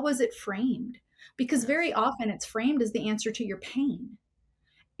how was it framed? Because very Yes. often it's framed as the answer to your pain.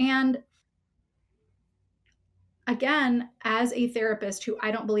 And again, as a therapist who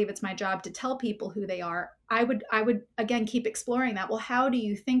I don't believe it's my job to tell people who they are, I would again keep exploring that. Well, how do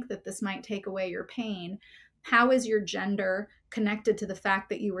you think that this might take away your pain? How is your gender connected to the fact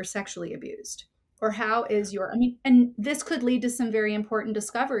that you were sexually abused? Or how Yeah. is your, I mean, and this could lead to some very important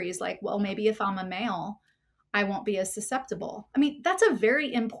discoveries like, well, maybe if I'm a male, I won't be as susceptible. I mean, that's a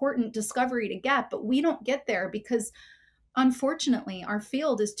very important discovery to get, but we don't get there because unfortunately our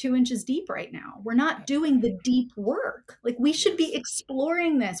field is 2 inches deep right now. We're not doing the deep work. Like, we should be Yes.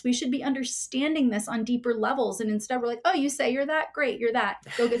 exploring this, we should be understanding this on deeper levels, and instead we're like, oh, you say you're that, great, you're that,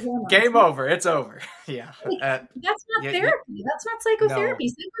 go get hormones. Game over. It's over. Yeah. Like, that's not Yeah. Yeah. therapy, that's not No. psychotherapy.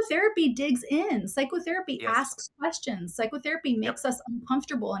 Psychotherapy digs in, psychotherapy Yes. asks questions, psychotherapy Yep. makes us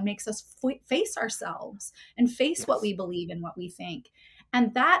uncomfortable and makes us face ourselves and face what Yes. we believe and what we think.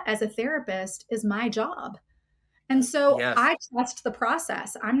 And that, as a therapist, is my job. And so Yes. I trust the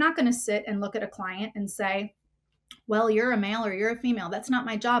process. I'm not going to sit and look at a client and say, well, you're a male or you're a female. That's not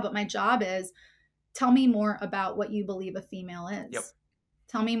my job. But my job is, tell me more about what you believe a female Yep. is.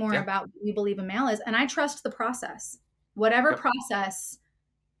 Tell me more Yeah. about what you believe a male is. And I trust the process. Whatever Yep. process,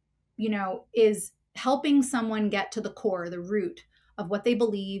 is helping someone get to the core, the root of what they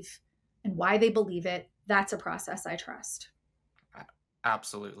believe and why they believe it. That's a process I trust. A-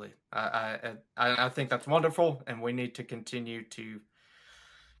 Absolutely. I think that's wonderful, and we need to continue to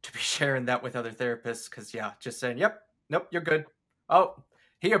be sharing that with other therapists. Because yeah, just saying, yep, nope, you're good. Oh,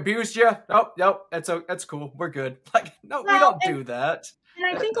 he abused you. Oh, nope, that's cool. We're good. Like, no, we Well, don't do that. and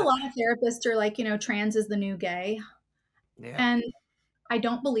I think a lot of therapists are like, trans is the new gay. Yeah. And I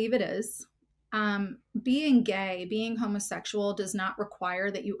don't believe it is. Being gay, being homosexual does not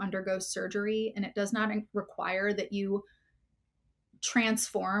require that you undergo surgery, and it does not require that you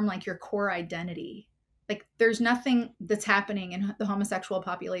transform like your core identity. Like, there's nothing that's happening in the homosexual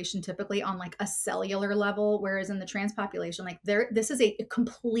population typically on like a cellular level, whereas in the trans population, like, this is a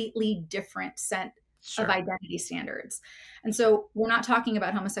completely different set of Sure. identity standards. And Sure. so we're not talking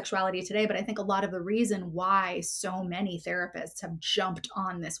about homosexuality today, but I think a lot of the reason why so many therapists have jumped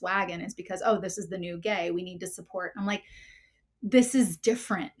on this wagon is because, oh, this is the new gay, we need to support. I'm like, this is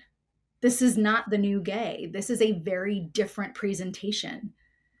different. This is not the new gay. This is a very different presentation.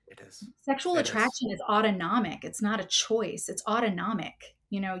 It is. Sexual It is. attraction is autonomic. It's not a choice. It's autonomic.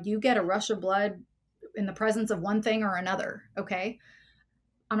 You get a rush of blood in the presence of one thing or another. Okay.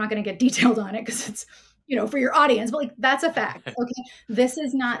 I'm not going to get detailed on it because it's, for your audience, but like, that's a fact. Okay. This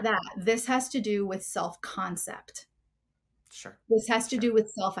is not Sure. that. This has to do with self concept. Sure. This has to Sure. do with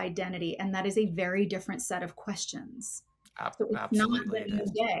self identity. And that is a very different set of questions. So it's not Absolutely, the it new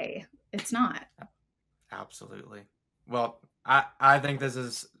is. gay. It's not. Absolutely. Well, I think this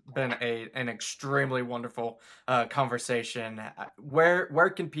has been an extremely wonderful conversation. Where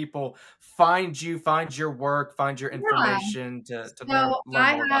can people find you, find your work, find your Yeah. information to So learn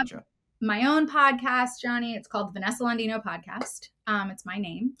I more have about you? my own podcast, Johnny. It's called the Vanessa Landino Podcast. It's my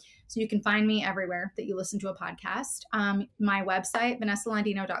name. So you can find me everywhere that you listen to a podcast. My website,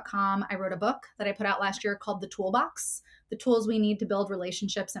 vanessalandino.com. I wrote a book that I put out last year called The Toolbox, the tools we need to build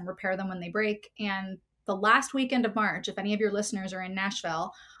relationships and repair them when they break. And the last weekend of March, if any of your listeners are in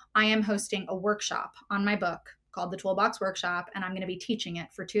Nashville, I am hosting a workshop on my book called The Toolbox Workshop, and I'm going to be teaching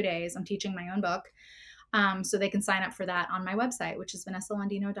it for 2 days. I'm teaching my own book. So they can sign up for that on my website, which is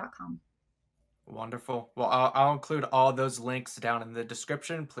vanessalandino.com. Wonderful. Well, I'll include all those links down in the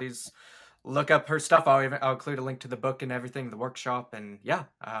description. Please look up her stuff. I'll include a link to the book and everything, the workshop, and yeah,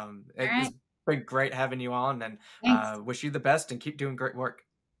 All it right. is Been great having you on, and Thanks. wish you the best and keep doing great work.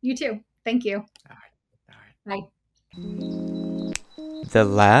 You too. Thank you. All right. All right. Bye. The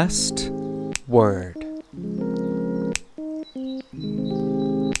last word.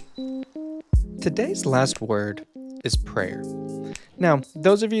 Today's last word is prayer. Now,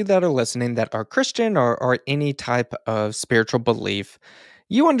 those of you that are listening that are Christian or any type of spiritual belief,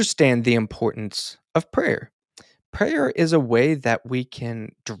 you understand the importance of prayer. Prayer is a way that we can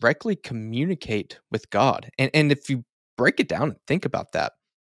directly communicate with God. And if you break it down and think about that,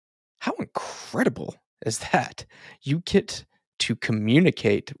 how incredible is that? You get to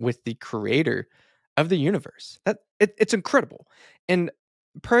communicate with the creator of the universe. It's incredible. And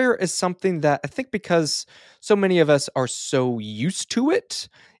prayer is something that I think because so many of us are so used to it,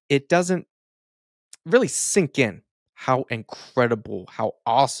 it doesn't really sink in how incredible, how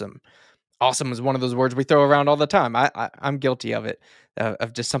awesome. Awesome is one of those words we throw around all the time. I'm guilty of it,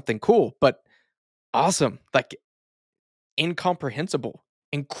 of just something cool, but awesome, like incomprehensible,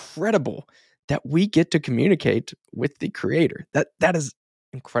 incredible that we get to communicate with the creator. That is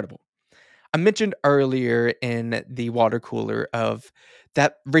incredible. I mentioned earlier in the water cooler of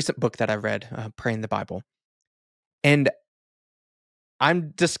that recent book that I read, Praying the Bible. And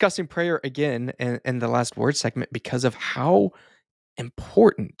I'm discussing prayer again in the last word segment because of how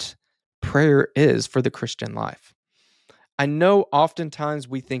important prayer is for the Christian life. I know oftentimes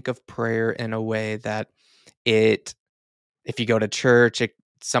we think of prayer in a way that it if you go to church,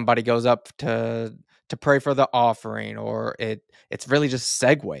 somebody goes up to pray for the offering, or it's really just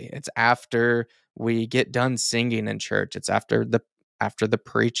segue. It's after we get done singing in church. It's after the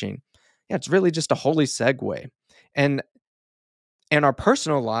preaching. Yeah, it's really just a holy segue. And in our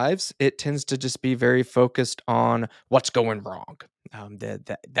personal lives, it tends to just be very focused on what's going wrong,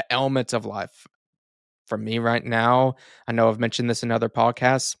 the elements of life. For me right now, I know I've mentioned this in other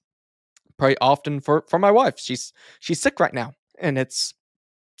podcasts. Pray often for my wife. She's sick right now, and it's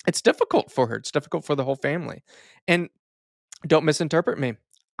difficult for her. It's difficult for the whole family. And don't misinterpret me.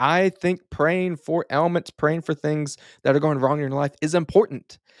 I think praying for ailments, praying for things that are going wrong in your life is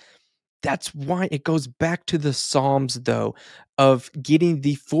important. That's why it goes back to the Psalms, though, of getting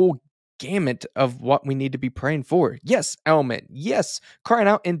the full gamut of what we need to be praying for. Yes, ailment. Yes, crying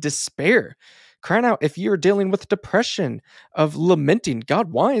out in despair. Crying out if you're dealing with depression, of lamenting,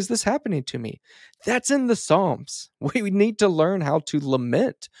 God, why is this happening to me? That's in the Psalms. We need to learn how to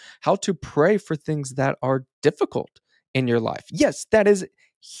lament, how to pray for things that are difficult in your life. Yes, that is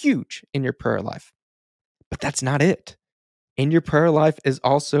huge in your prayer life, but that's not it. In your prayer life is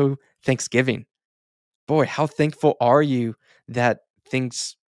also thanksgiving. Boy, how thankful are you that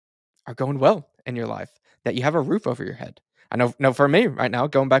things are going well in your life, that you have a roof over your head? I know for me right now,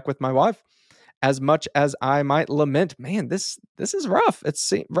 going back with my wife, as much as I might lament, man, this is rough.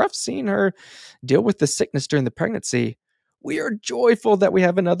 Rough seeing her deal with the sickness during the pregnancy. We are joyful that we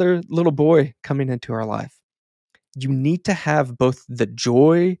have another little boy coming into our life. You need to have both the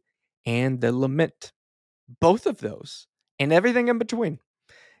joy and the lament, both of those, and everything in between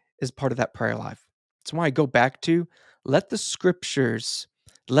is part of that prayer life. That's why I go back to let the scriptures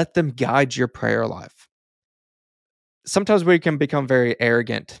let them guide your prayer life. Sometimes we can become very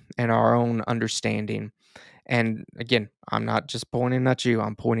arrogant in our own understanding. And again, I'm not just pointing at you,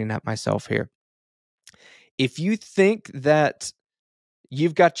 I'm pointing at myself here. If you think that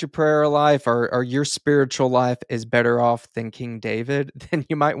you've got your prayer life or your spiritual life is better off than King David, then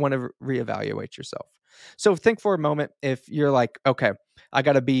you might want to reevaluate yourself. So think for a moment if you're like, okay, I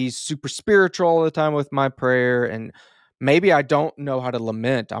got to be super spiritual all the time with my prayer, and maybe I don't know how to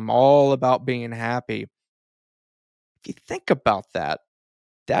lament. I'm all about being happy. If you think about that,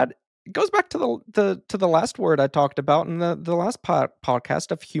 that goes back to the last word I talked about in the last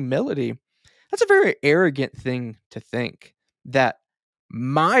podcast of humility. That's a very arrogant thing to think, that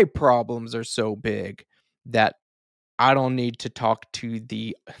my problems are so big that I don't need to talk to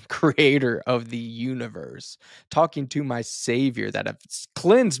the creator of the universe, talking to my savior that has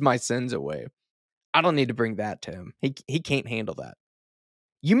cleansed my sins away. I don't need to bring that to him. He can't handle that.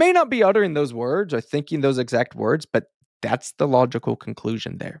 You may not be uttering those words or thinking those exact words, but that's the logical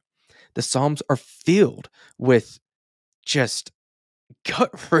conclusion there. The Psalms are filled with just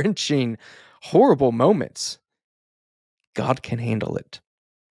gut wrenching, horrible moments. God can handle it.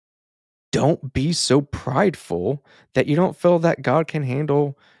 Don't be so prideful that you don't feel that God can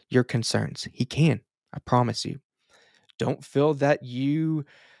handle your concerns. He can. I promise you. Don't feel that you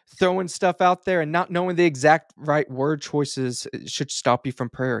throwing stuff out there and not knowing the exact right word choices should stop you from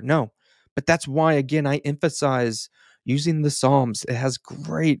prayer. No. But that's why, again, I emphasize using the Psalms. It has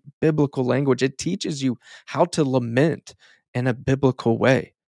great biblical language. It teaches you how to lament in a biblical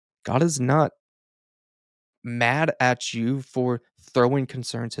way. God is not mad at you for throwing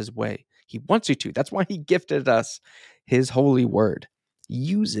concerns his way. He wants you to. That's why he gifted us his holy word.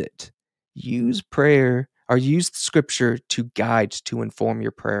 Use it. Use prayer or use scripture to guide, to inform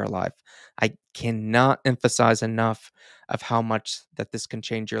your prayer life. I cannot emphasize enough of how much that this can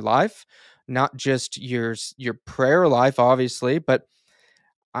change your life, not just your prayer life, obviously, but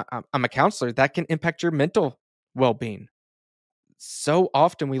I'm a counselor. That can impact your mental well-being. So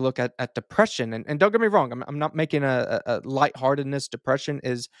often we look at depression, and don't get me wrong, I'm not making a lightheartedness. Depression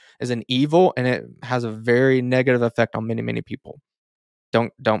is an evil, and it has a very negative effect on many people.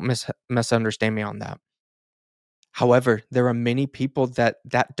 Don't misunderstand me on that. However, there are many people that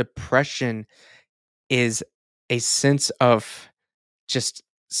depression is a sense of just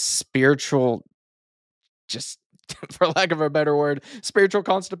spiritual, just for lack of a better word, spiritual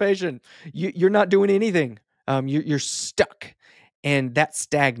constipation. You're not doing anything. You're stuck. And that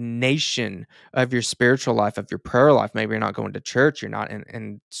stagnation of your spiritual life, of your prayer life, maybe you're not going to church, you're not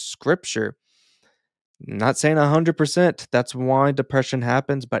in scripture. I'm not saying 100%. That's why depression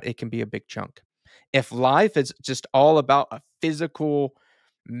happens, but it can be a big chunk. If life is just all about a physical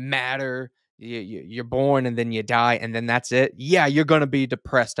matter, you're born and then you die and then that's it. Yeah, you're going to be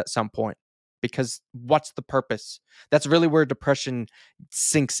depressed at some point, because what's the purpose? That's really where depression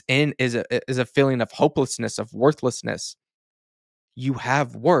sinks in, is a feeling of hopelessness, of worthlessness. You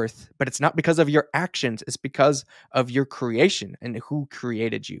have worth, but it's not because of your actions. It's because of your creation and who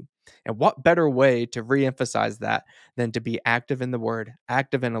created you. And what better way to reemphasize that than to be active in the word,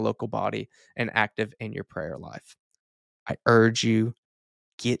 active in a local body, and active in your prayer life? I urge you,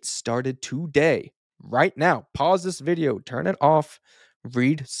 get started today, right now. Pause this video, turn it off,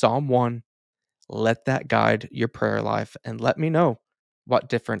 read Psalm 1, let that guide your prayer life, and let me know what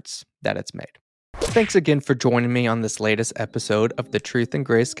difference that it's made. Thanks again for joining me on this latest episode of the Truth and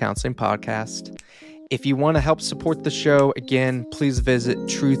Grace Counseling Podcast. If you want to help support the show, again, please visit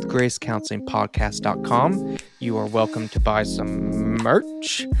truthgracecounselingpodcast.com. You are welcome to buy some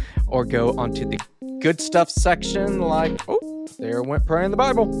merch or go onto the good stuff section, like, there went praying the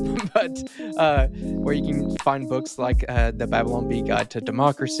Bible, but where you can find books like the Babylon Bee Guide to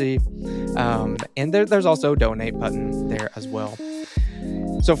Democracy. And there's also a donate button there as well.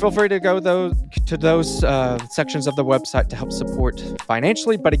 So feel free to go to those sections of the website to help support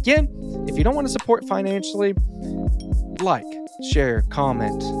financially. But again, if you don't want to support financially, like, share,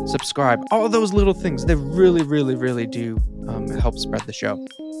 comment, subscribe, all those little things, they really do help spread the show.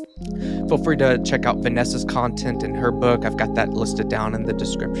 Feel free to check out Vanessa's content in her book. I've got that listed down in the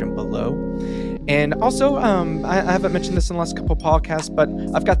description below. And also, I haven't mentioned this in the last couple of podcasts, but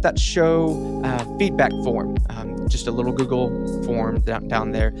I've got that show feedback form, just a little Google form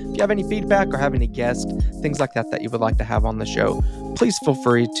down there. If you have any feedback or have any guests, things like that you would like to have on the show, please feel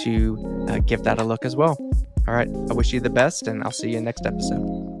free to give that a look as well. All right, I wish you the best, and I'll see you next episode.